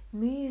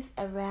 Move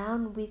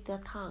around with your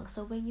tongue.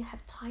 So when you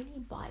have tiny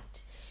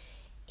bite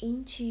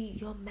into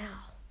your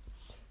mouth,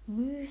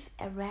 move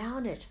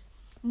around it.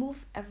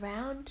 Move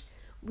around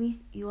with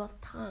your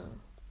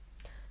tongue.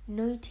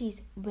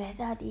 Notice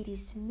whether it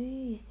is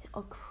smooth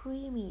or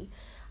creamy,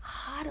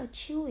 hard or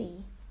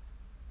chewy.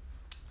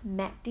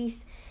 Make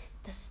this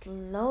the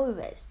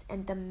slowest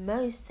and the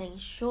most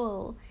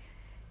sensual,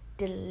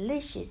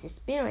 delicious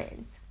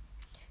experience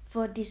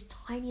for this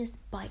tiniest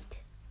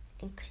bite,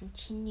 and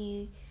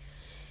continue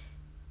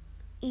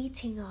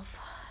eating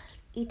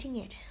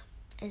it,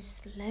 and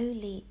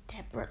slowly,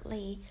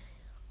 deliberately,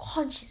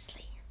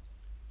 consciously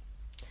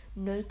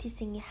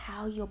noticing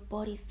how your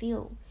body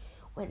feel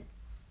when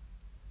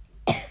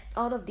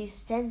all of these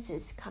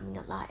senses coming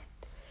alive.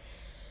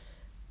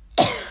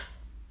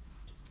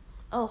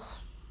 Oh,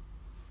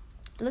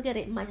 look at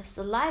it, my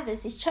saliva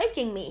is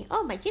choking me.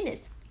 Oh my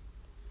goodness.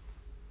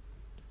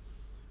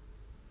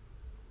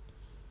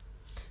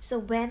 So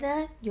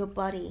whether your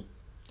body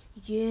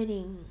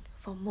yearning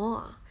for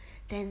more,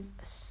 then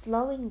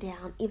slowing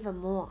down even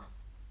more.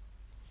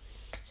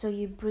 So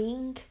you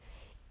bring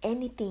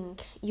anything,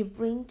 you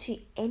bring to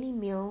any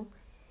meal,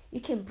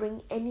 you can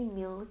bring any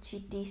meal to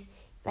this,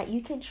 like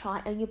you can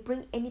try, and you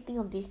bring anything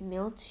of this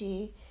meal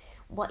to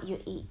what you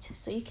eat.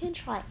 So you can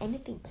try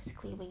anything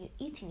basically when you're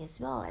eating as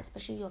well,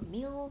 especially your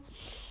meal.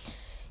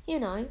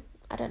 I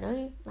don't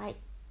know, like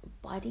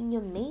biting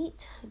your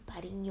meat,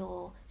 biting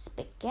your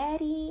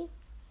spaghetti,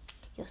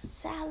 your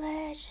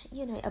salad,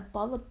 a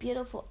bowl of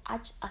beautiful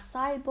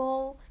acai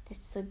bowl.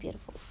 That's so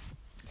beautiful.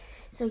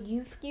 So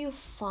you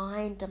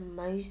find the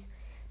most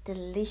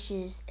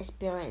delicious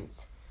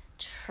experience.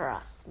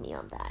 Trust me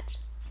on that.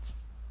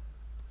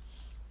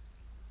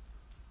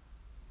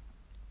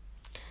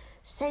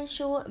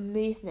 Sensual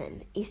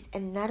movement is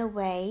another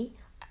way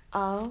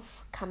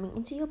of coming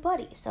into your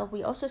body. So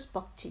we also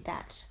spoke to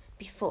that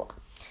before.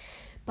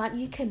 But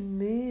you can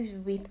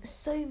move with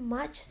so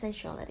much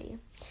sensuality.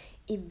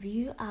 If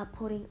you are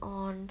putting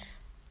on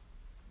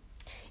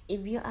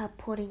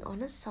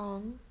a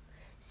song,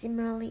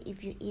 similarly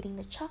if you're eating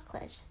the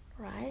chocolate,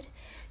 right?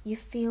 You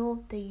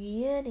feel the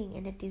yearning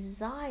and the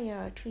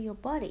desire through your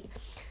body.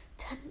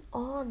 Turn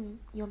on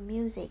your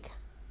music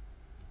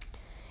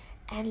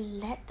and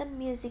let the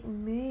music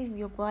move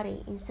your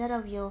body instead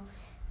of your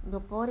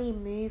body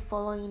move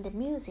following the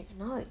music.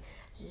 No,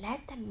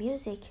 let the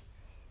music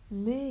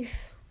move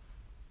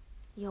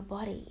your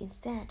body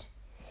instead.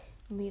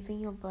 Moving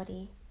your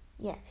body.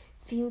 Yeah,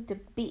 feel the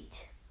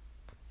beat.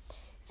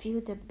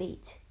 Feel the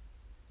beat.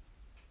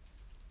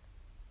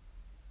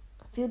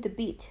 Feel the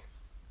beat.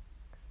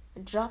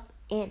 Drop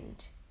in.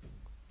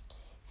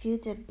 Feel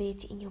the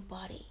beat in your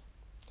body.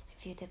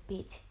 Feel the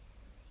beat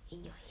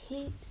in your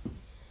hips.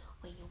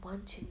 When you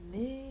want to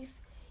move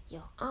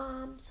your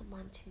arms,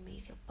 want to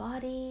move your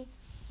body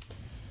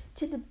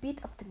to the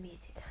beat of the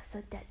music.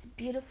 So that's a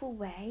beautiful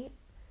way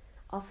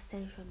of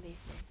sensual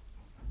movement.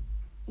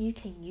 You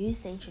can use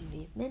sensual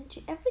movement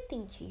to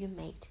everything you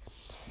make.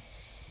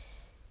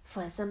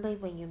 For example,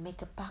 when you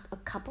make a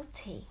cup of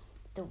tea,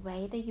 the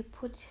way that you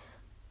put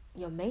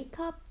your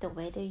makeup, the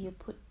way that you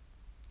put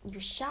your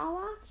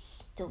shower,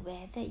 the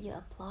way that you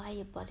apply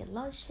your body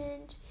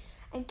lotion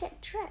and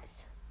get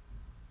dressed.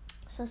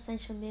 So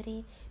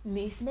sensuality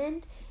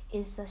movement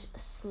is a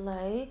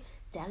slow,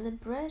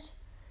 deliberate.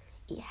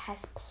 It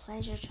has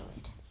pleasure to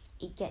it.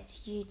 It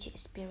gets you to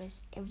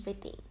experience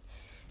everything.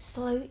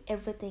 Slow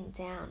everything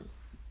down.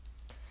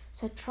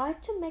 So try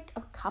to make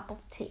a cup of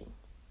tea.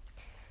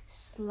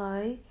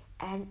 Slow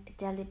and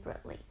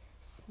deliberately.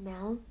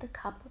 Smell the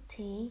cup of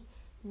tea.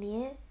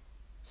 Hear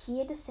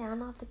the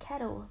sound of the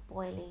kettle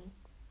boiling.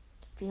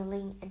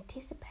 Feeling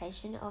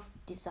anticipation of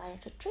desire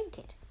to drink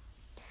it.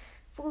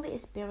 Fully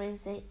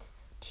experience it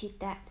to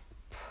that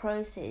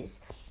process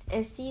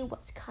and see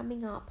what's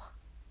coming up.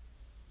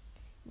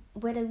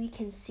 Whether you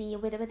can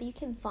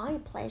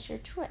find pleasure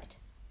to it.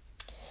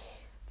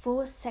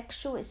 For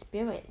sexual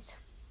experience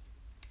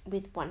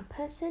with one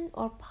person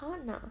or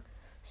partner,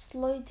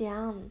 slow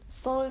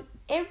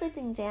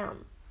everything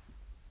down.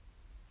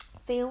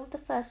 Feel the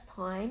first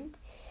time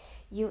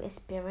you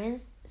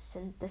experience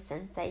the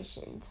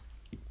sensation,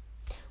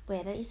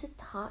 whether it's a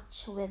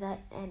touch,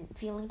 and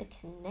feeling the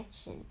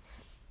connection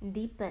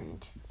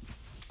deepened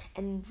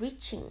and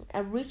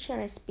a richer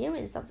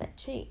experience of it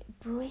too.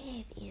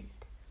 Breathe in.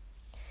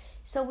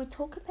 So we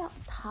talk about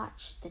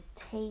touch, the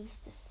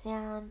taste, the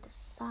sound, the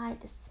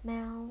sight, the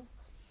smell.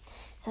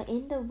 So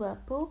in the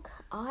workbook,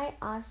 I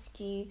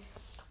ask you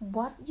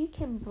what you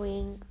can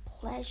bring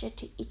pleasure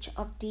to each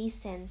of these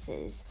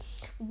senses.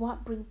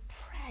 What brings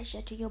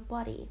pleasure to your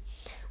body?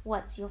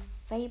 What's your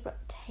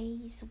favorite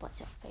taste?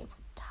 What's your favorite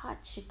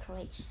touch to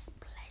create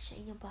pleasure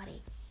in your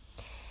body?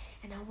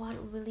 And I want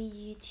really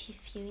you to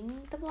fill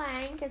in the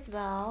blank as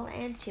well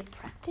and to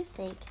practice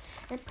it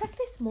and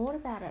practice more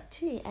about it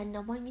too. And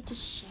I want you to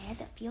share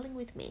that feeling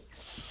with me.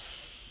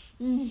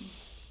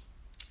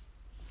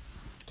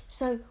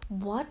 So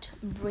what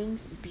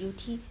brings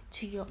beauty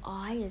to your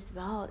eye as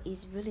well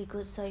is really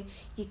good. So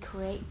you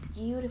create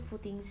beautiful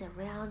things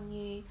around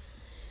you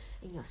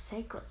in your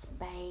sacred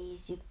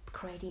space. You're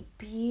creating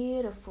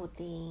beautiful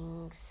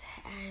things.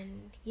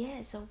 And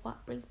so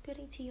what brings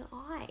beauty to your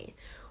eye?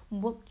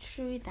 Walk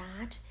through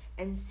that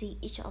and see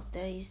each of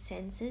those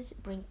senses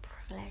bring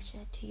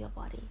pleasure to your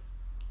body.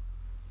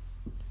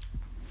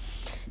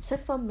 So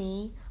for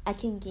me, I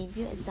can give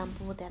you an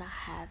example that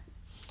I have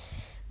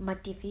my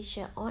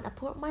diffuser on. I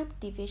put my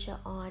diffuser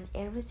on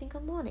every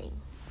single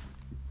morning,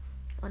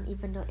 on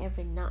even though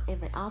every night,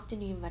 every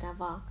afternoon,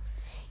 whatever,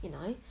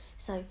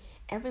 So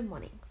every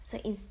morning. So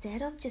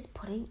instead of just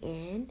putting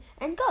in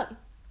and go,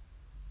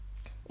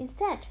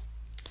 instead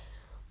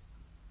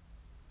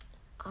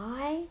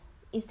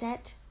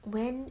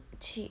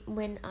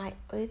when I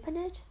open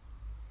it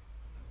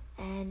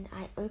and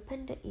I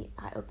open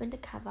the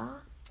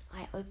cover,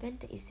 I open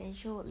the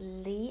essential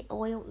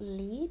oil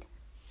lid,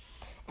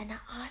 and I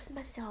ask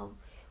myself,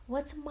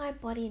 what my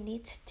body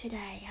needs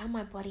today, how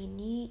my body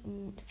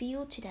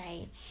feel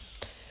today,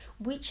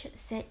 which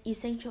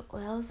essential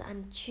oils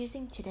I'm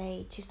choosing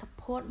today to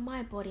support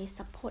my body,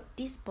 support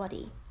this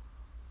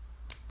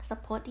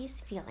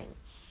feeling.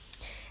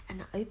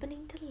 And I'm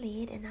opening the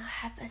lid and I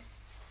have a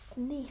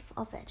sniff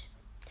of it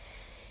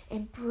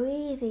and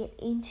breathe it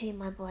into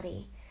my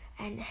body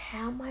and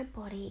how my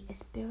body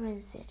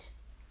experiences it.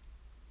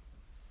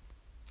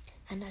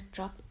 And I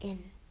drop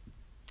in.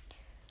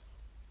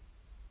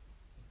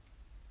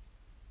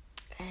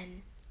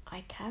 And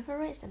I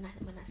cover it, and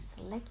when I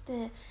select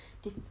the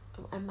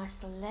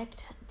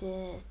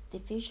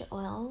diffuser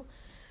oil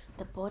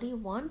the body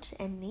want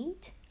and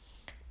need,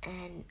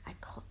 and I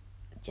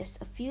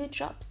just a few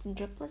drops and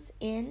driplets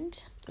in,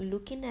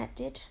 looking at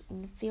it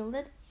and feel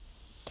it.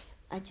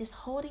 I just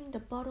holding the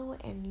bottle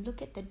and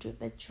look at the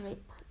drip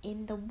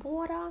in the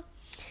water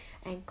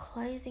and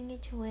closing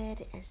it to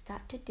it and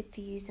start to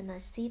diffuse, and I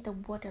see the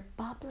water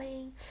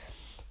bubbling,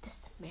 the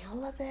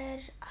smell of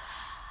it.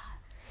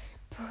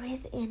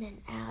 Breathe in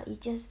and out. You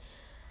just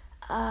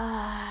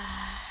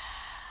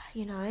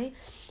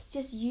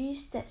just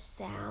use that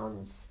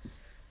sounds.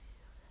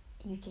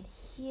 You can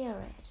hear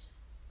it.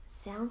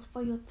 Sounds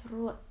for your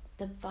throat,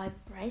 the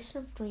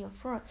vibration through your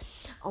throat.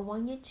 I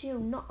want you to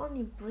not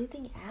only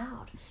breathing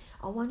out,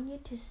 I want you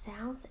to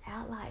sound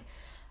out like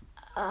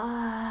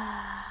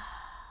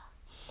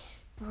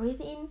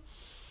breathe in,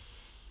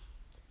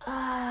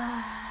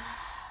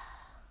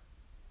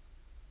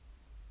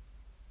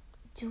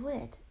 do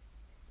it,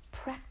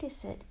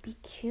 practice it, be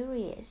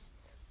curious.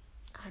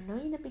 I know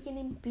in the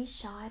beginning be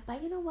shy,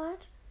 but you know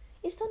what?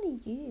 It's only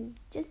you,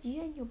 just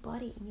you and your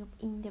body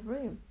in the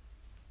room,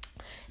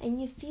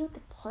 and you feel the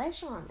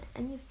pleasure on it,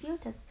 and you feel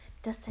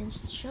the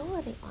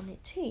sensuality on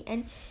it too,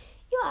 and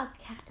you are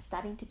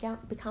starting to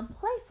become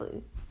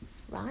playful,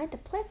 right? The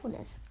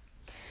playfulness.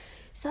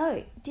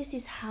 So this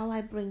is how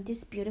I bring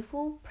these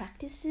beautiful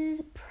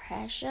practices,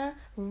 pressure,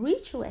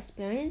 ritual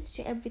experience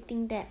to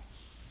everything that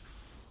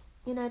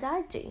that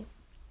I do.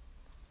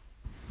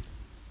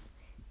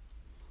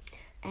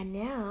 And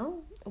now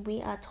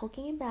we are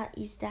talking about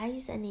is there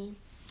is any.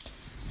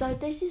 So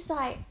this is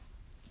like,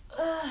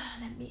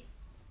 let me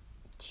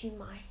do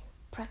my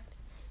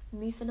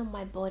movement of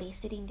my body,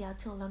 sitting there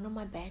too long on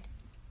my bed.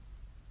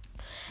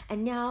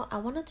 And now I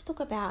wanted to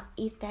talk about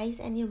if there is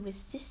any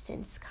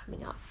resistance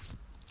coming up.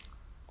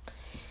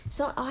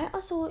 So I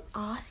also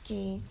ask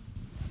you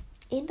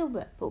in the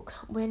workbook,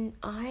 when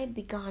I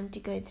began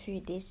to go through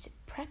these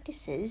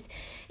practices,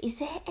 is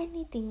there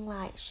anything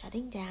like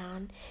shutting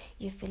down,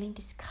 you're feeling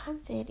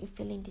discomfort, you're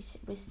feeling this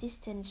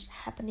resistance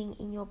happening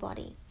in your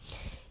body?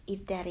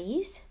 If that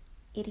is,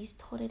 it is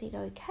totally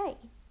okay.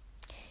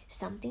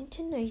 Something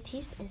to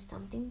notice and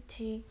something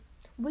to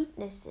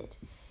witness it.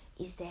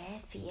 Is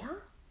there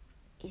fear?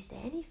 Is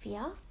there any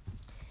fear?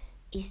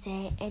 Is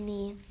there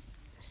any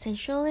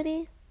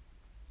sensuality?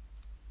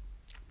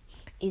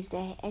 Is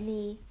there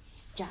any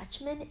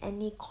judgment,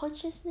 any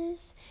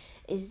consciousness?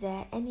 Is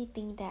there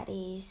anything that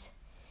is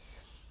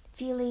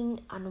feeling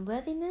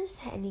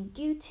unworthiness, any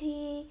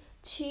guilty,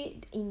 too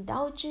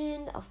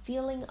indulgent, a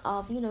feeling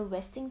of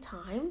wasting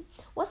time?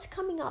 What's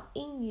coming up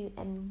in you,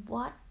 and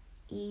what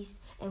is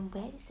and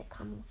where is it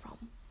coming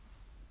from?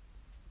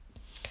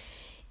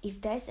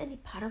 If there's any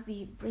part of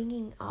you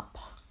bringing up,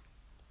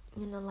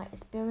 like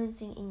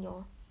experiencing in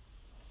your,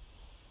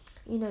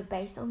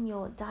 based on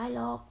your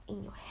dialogue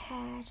in your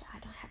head, I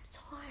don't have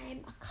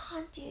time, I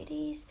can't do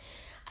this,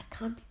 I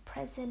can't be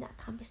present, I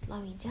can't be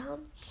slowing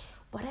down,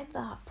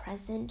 whatever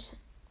present,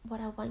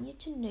 what I want you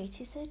to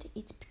notice it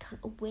is become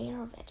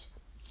aware of it.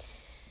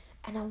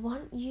 And I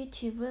want you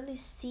to really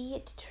see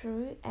it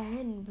through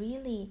and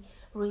really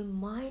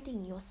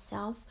reminding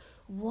yourself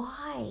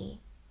why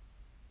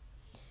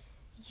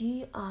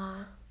you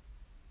are.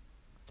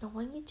 I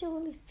want you to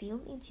really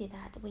feel into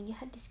that when you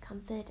have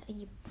discomfort and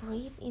you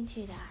breathe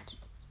into that.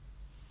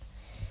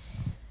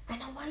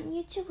 And I want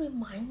you to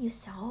remind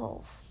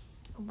yourself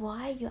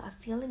why you are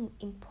feeling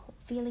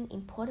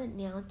important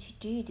now to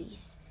do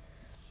this.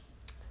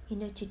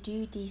 To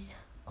do this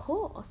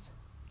course,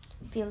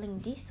 feeling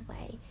this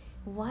way.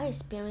 Why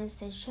experience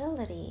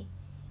sensuality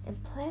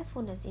and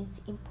playfulness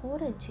is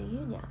important to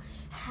you now?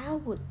 How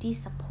would this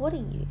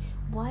supporting you?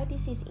 Why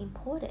this is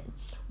important?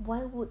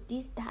 Why would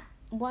this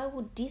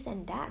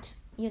and that,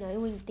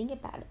 when you think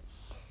about it,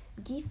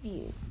 give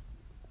you?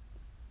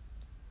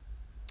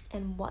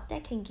 And what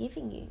that can give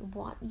you,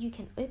 what you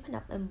can open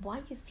up, and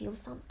why you feel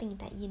something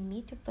that you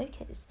need to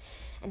focus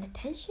and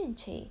attention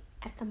to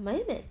at the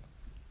moment.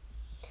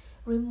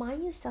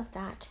 Remind yourself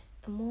that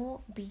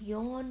more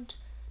beyond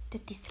the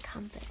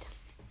discomfort.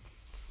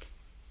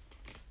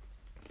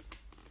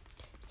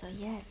 So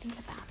think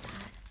about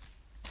that.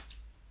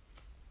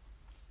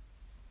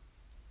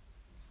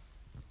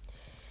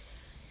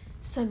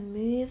 So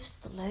move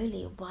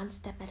slowly, one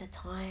step at a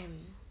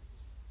time.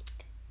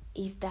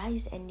 If that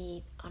is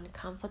any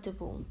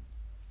uncomfortable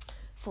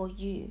for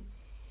you,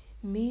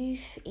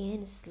 move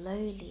in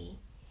slowly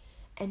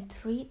and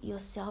treat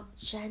yourself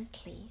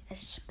gently,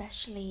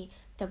 especially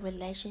the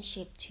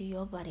relationship to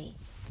your body.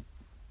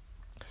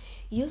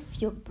 Use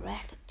your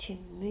breath to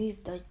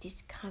move those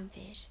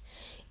discomfort.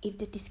 If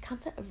the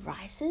discomfort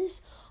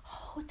arises,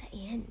 hold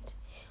the end.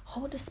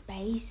 Hold the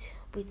space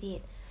with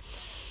it.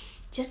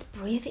 Just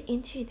breathe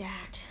into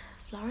that,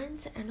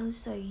 Florence, and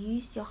also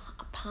use your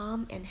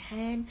palm and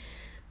hand,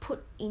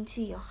 put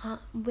into your heart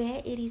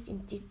where it is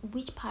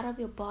which part of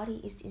your body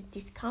is in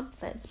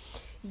discomfort.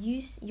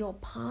 Use your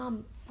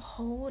palm,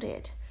 hold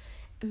it,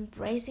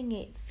 embracing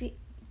it,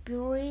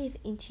 breathe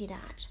into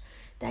that.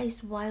 That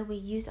is why we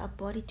use our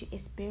body to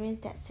experience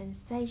that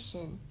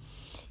sensation.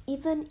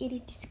 Even it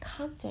is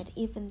discomfort,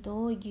 even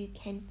though you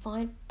can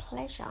find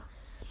pleasure.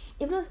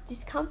 Even though it's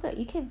discomfort,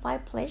 you can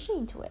find pleasure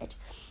into it.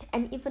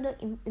 And even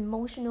an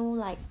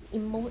emotional,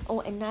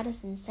 or another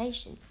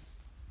sensation.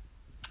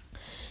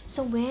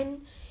 So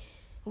when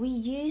we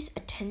use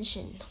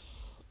attention,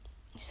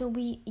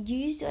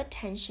 your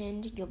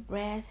attention, your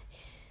breath,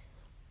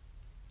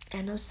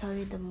 and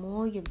also the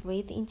more you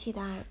breathe into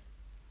that,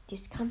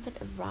 discomfort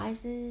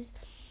arises.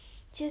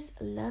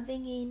 Just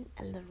lovingly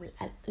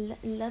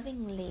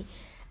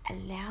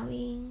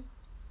allowing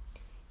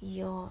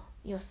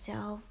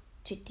yourself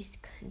to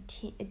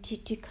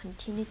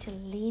continue to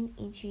lean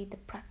into the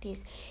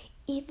practice,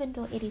 even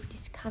though it is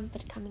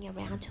discomfort coming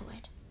around to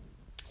it.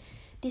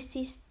 This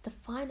is the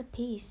final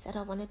piece that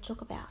I want to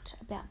talk about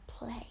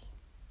play.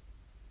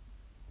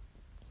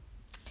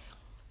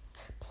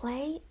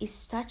 Play is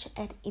such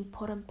an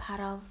important part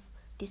of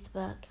this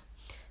work.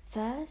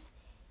 First,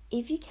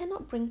 if you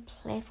cannot bring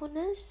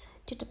playfulness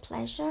to the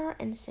pleasure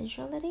and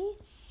sensuality,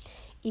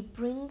 it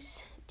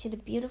brings to the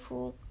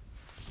beautiful.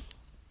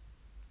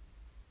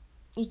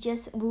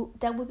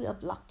 That will be a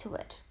block to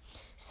it.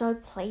 So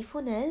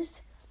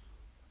playfulness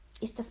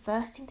is the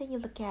first thing that you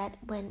look at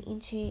when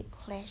into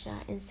pleasure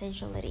and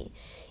sensuality.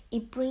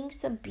 It brings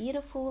the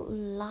beautiful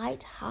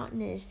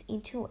light-heartedness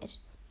into it.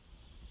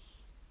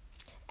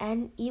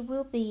 And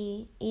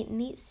it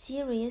needs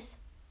serious.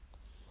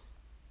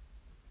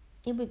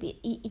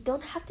 It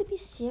don't have to be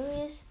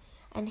serious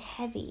and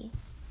heavy.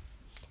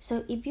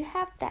 So if you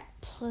have that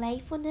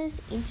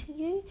playfulness into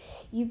you,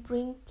 you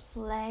bring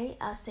play,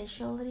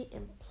 sensuality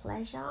and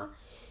pleasure,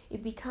 you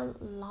become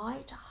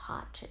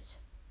light-hearted.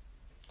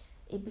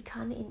 It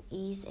becomes in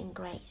ease and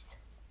grace.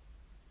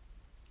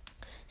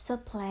 So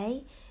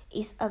play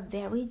is a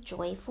very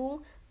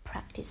joyful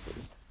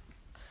practice.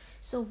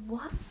 So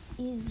what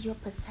is your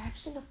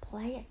perception of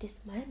play at this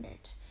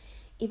moment?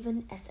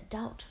 Even as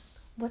adult,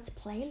 what's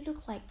play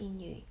look like in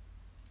you?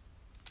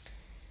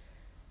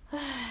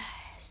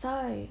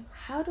 So,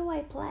 how do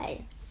I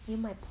play? You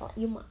might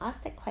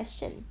ask that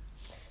question.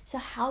 So,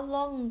 how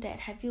long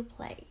that have you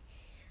played?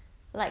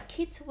 Like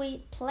kids,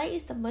 we play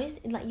is the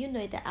most, like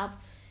that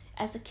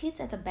as a kids,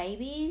 as the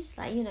babies,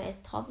 as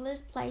toddlers,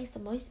 play is the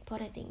most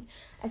important thing.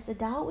 As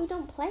adult, we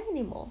don't play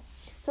anymore.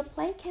 So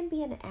play can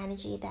be an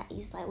energy that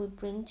is like we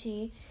bring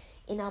to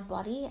in our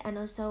body, and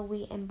also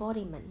we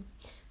embodiment.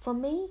 For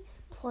me,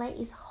 play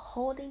is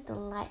holding the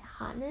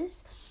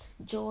lightheartedness,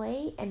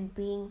 joy, and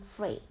being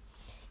free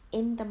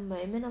in the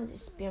moment of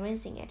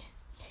experiencing it.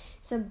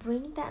 So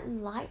bring that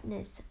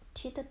lightness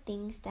to the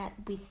things that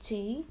we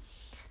do,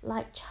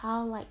 like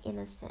childlike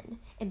innocent,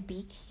 and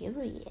be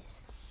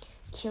curious.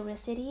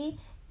 Curiosity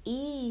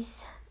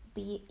is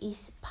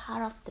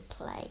part of the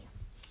play.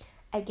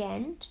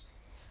 Again,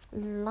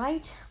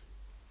 like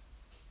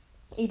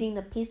eating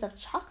a piece of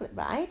chocolate,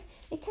 right?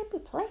 It can be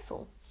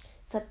playful.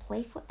 So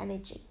playful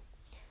energy.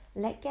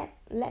 Let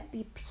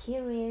be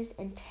curious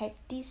and take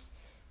this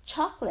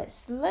chocolate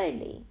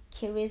slowly.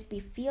 Curious, be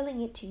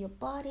feeling it to your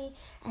body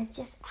and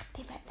just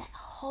activate that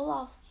whole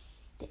of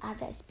the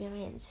other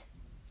experience.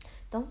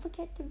 Don't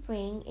forget to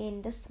bring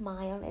in the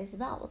smile as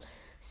well.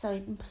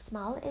 So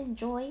smile and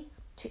joy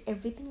to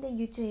everything that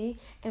you do,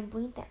 and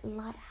bring that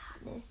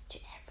lightheartedness to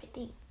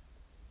everything.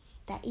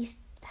 That is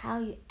how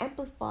you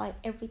amplify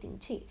everything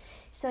too.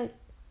 So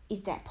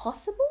is that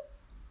possible?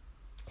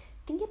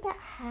 Think about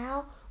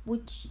how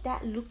would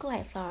that look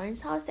like,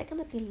 Florence? How is that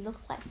going to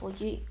look like for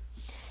you?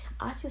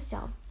 Ask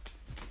yourself,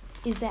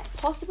 is that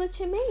possible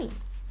to me?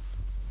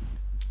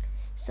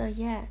 So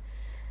yeah.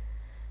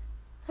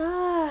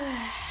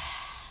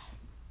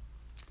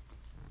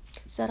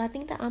 So I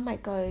think that I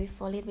might go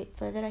for a little bit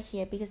further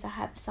here because I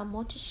have some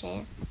more to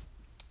share.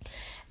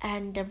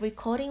 And the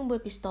recording will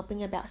be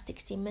stopping about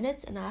 60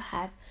 minutes, and I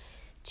have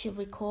to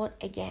record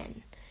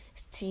again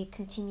to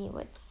continue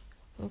it.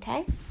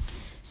 Okay?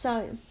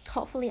 So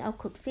hopefully I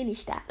could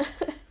finish that.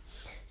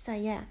 So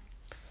yeah.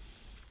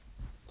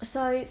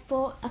 So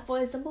for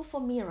example,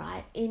 for me,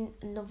 right, in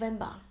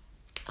November,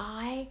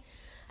 I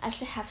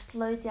actually have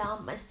slowed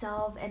down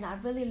myself, and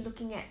I'm really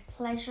looking at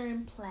pleasure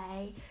and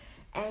play,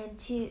 and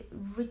to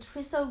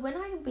retreat. So when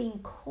I'm being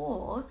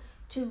called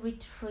to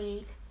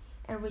retreat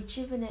and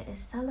rejuvenate and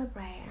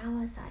celebrate, I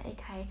was like,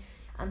 okay,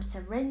 I'm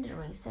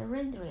surrendering,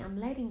 I'm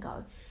letting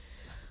go.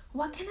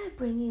 What can I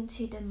bring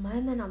into the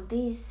moment of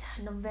this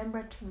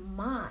November to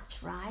March,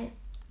 right?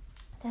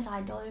 That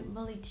I don't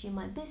really do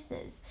my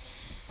business.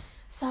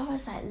 So I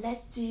was like,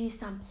 let's do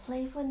some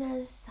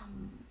playfulness,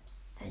 some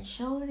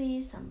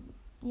sensuality, some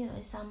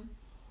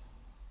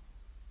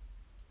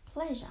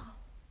pleasure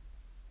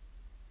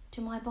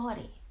to my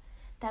body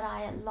that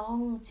I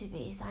long to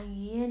be. So I'm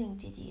yearning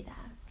to do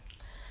that.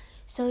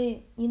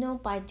 So,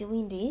 by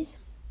doing this,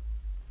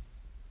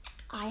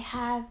 I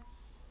have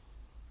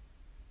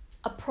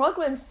a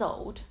program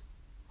sold,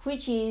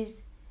 which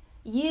is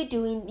you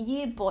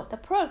bought the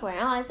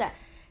program. I was like,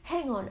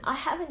 hang on, I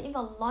haven't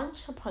even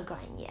launched the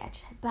program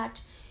yet,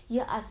 but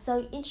you are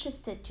so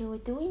interested to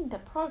doing the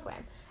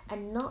program.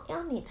 And not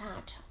only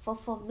that,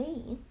 for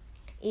me,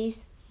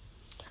 is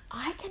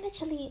I can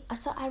actually,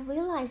 so I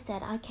realized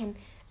that I can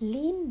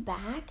lean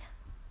back,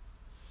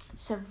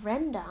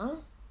 surrender,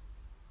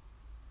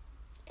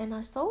 and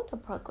I sold the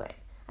program.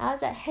 I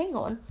was like, hang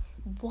on,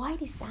 why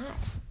is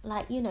that?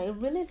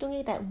 Really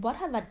doing that, what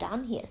have I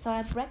done here? So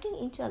I'm breaking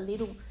into a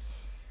little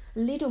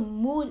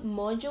mood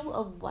module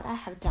of what I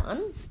have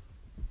done.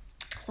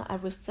 So I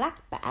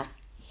reflect back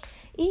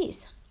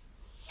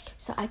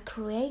so I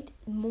create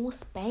more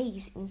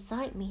space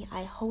inside me.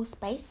 I hold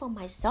space for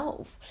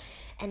myself,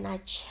 and I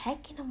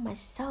check in on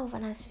myself,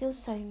 and I feel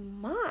so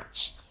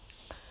much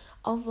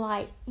of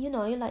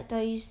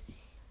those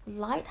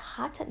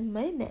light-hearted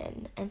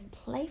moment and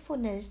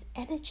playfulness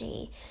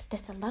energy.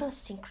 There's a lot of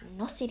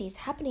synchronicities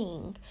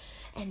happening,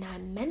 and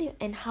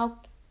how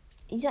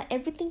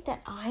everything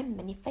that I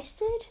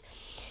manifested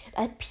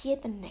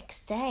appeared the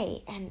next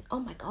day, and oh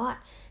my god,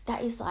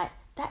 that is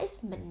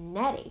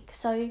magnetic.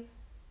 So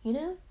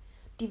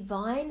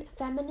divine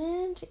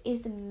feminine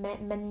is the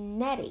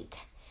magnetic,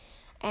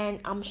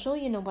 and I'm sure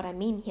you know what I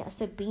mean here.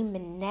 So being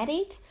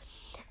magnetic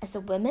as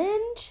a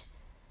woman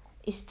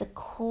is the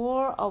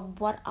core of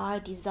what I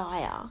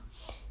desire.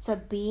 So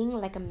being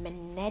like a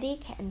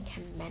magnetic and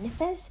can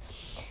manifest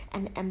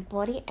and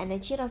embody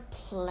energy of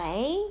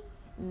play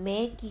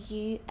make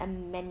you a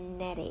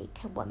magnetic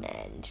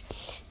woman.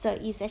 So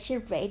it's actually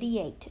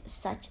radiate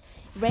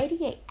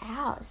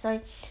out.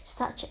 So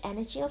such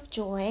energy of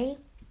joy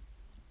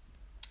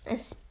and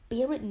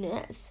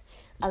spiritness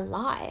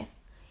alive.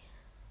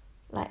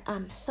 Like,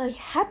 I'm so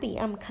happy,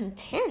 I'm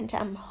content,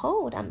 I'm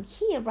whole, I'm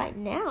here right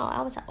now.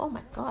 I was like, oh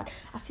my god,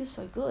 I feel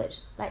so good.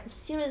 Like,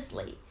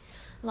 seriously.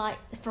 Like,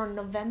 from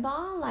November,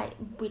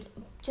 we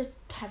just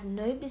have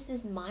no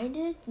business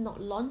minded, not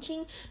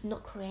launching,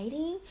 not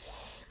creating.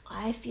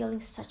 I feeling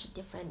such a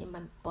different in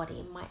my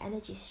body. My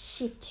energy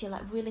shift to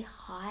like really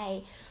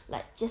high,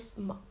 like just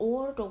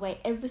all the way.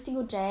 Every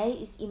single day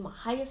is in my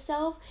higher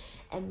self,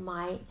 and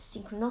my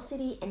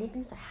synchronicity,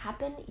 anything that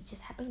happen, it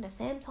just happening at the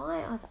same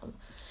time. I don't.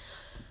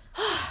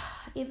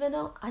 Even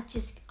though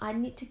I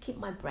need to keep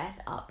my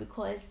breath up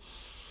because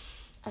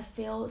I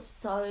feel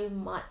so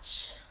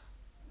much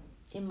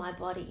in my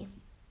body.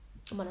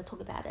 I'm gonna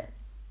talk about it.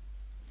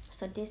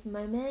 So this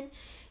moment,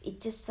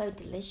 it's just so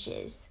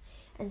delicious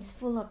and it's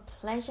full of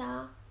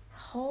pleasure,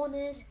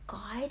 wholeness,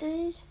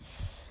 guided.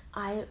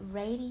 I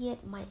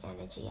radiate my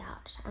energy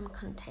out. I'm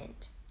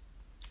content.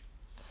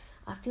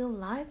 I feel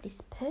life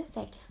is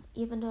perfect,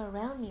 even though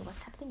around me,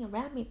 what's happening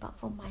around me, but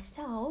for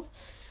myself,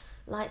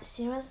 like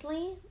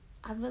seriously,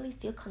 I really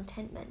feel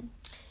contentment,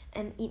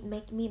 and it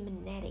makes me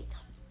magnetic.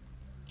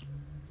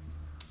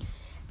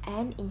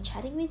 And in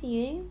chatting with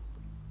you,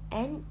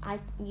 and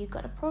you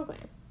got a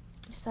program,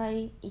 so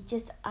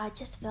I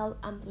just felt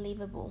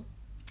unbelievable,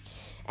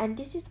 and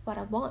this is what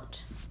I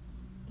want.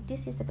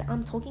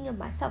 I'm talking of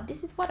myself.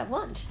 This is what I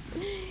want.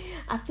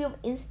 I feel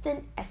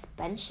instant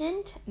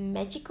expansion,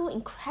 magical,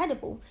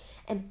 incredible,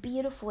 and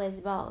beautiful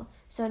as well.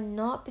 So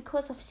not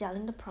because of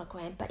selling the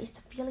program, but it's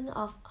a feeling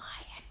of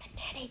I am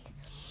magnetic,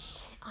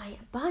 I am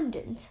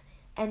abundant,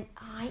 and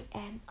I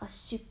am a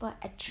super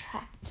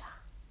attractor.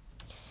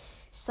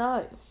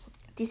 So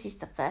this is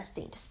the first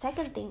thing. The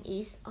second thing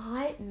is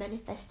I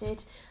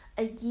manifested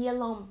a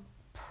year-long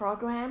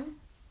program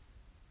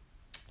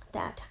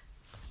that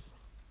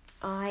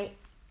I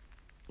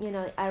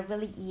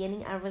really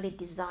yearning, I really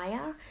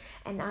desire,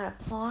 and I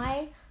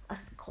apply a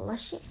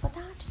scholarship for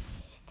that.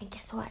 And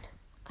guess what?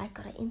 I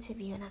got an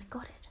interview and I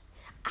got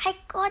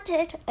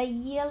it. A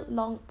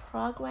year-long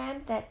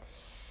program that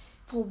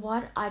for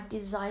what I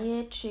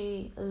desire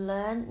to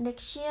learn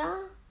next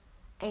year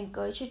and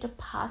go to the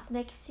path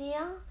next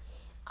year.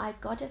 I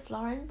got it,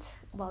 Florence.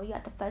 Well, you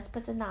are the first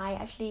person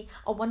I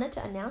wanted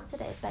to announce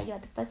today, but you are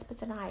the first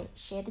person I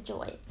share the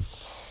joy.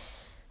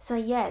 So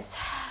yes,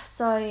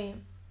 so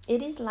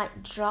it is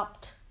like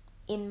dropped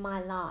in my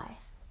life,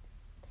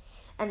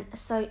 and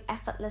so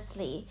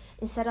effortlessly,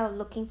 instead of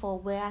looking for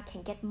where I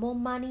can get more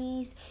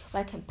monies,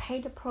 where I can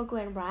pay the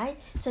program, right?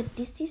 So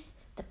this is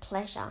the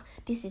pleasure.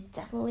 This is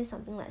definitely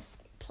something like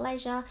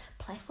pleasure,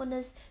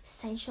 playfulness,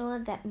 sensual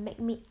that make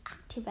me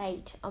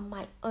activate on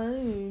my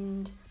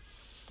own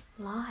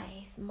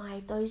life.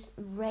 Those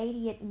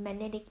radiate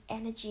magnetic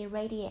energy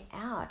radiate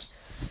out.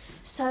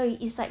 So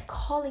it's like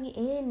calling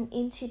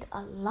into the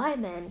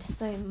alignment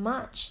so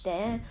much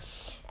there,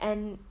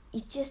 and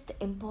it's just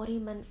the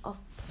embodiment of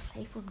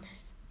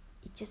playfulness.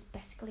 It's just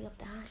basically of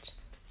that,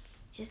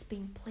 just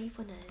being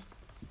playfulness.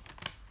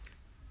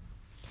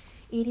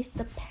 It is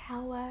the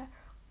power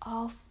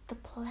of the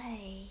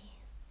play.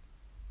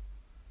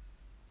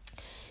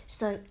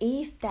 So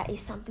if that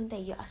is something that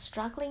you are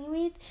struggling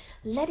with,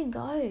 letting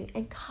go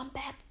and come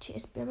back to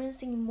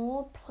experiencing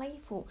more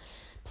playful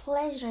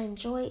pleasure and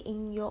joy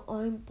in your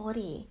own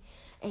body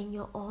and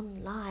your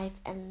own life,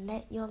 and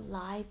let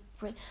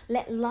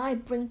life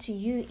bring to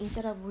you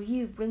instead of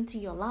you bring to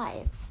your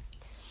life.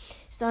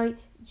 So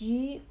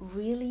you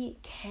really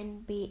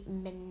can be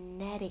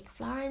magnetic,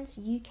 Florence.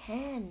 You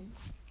can.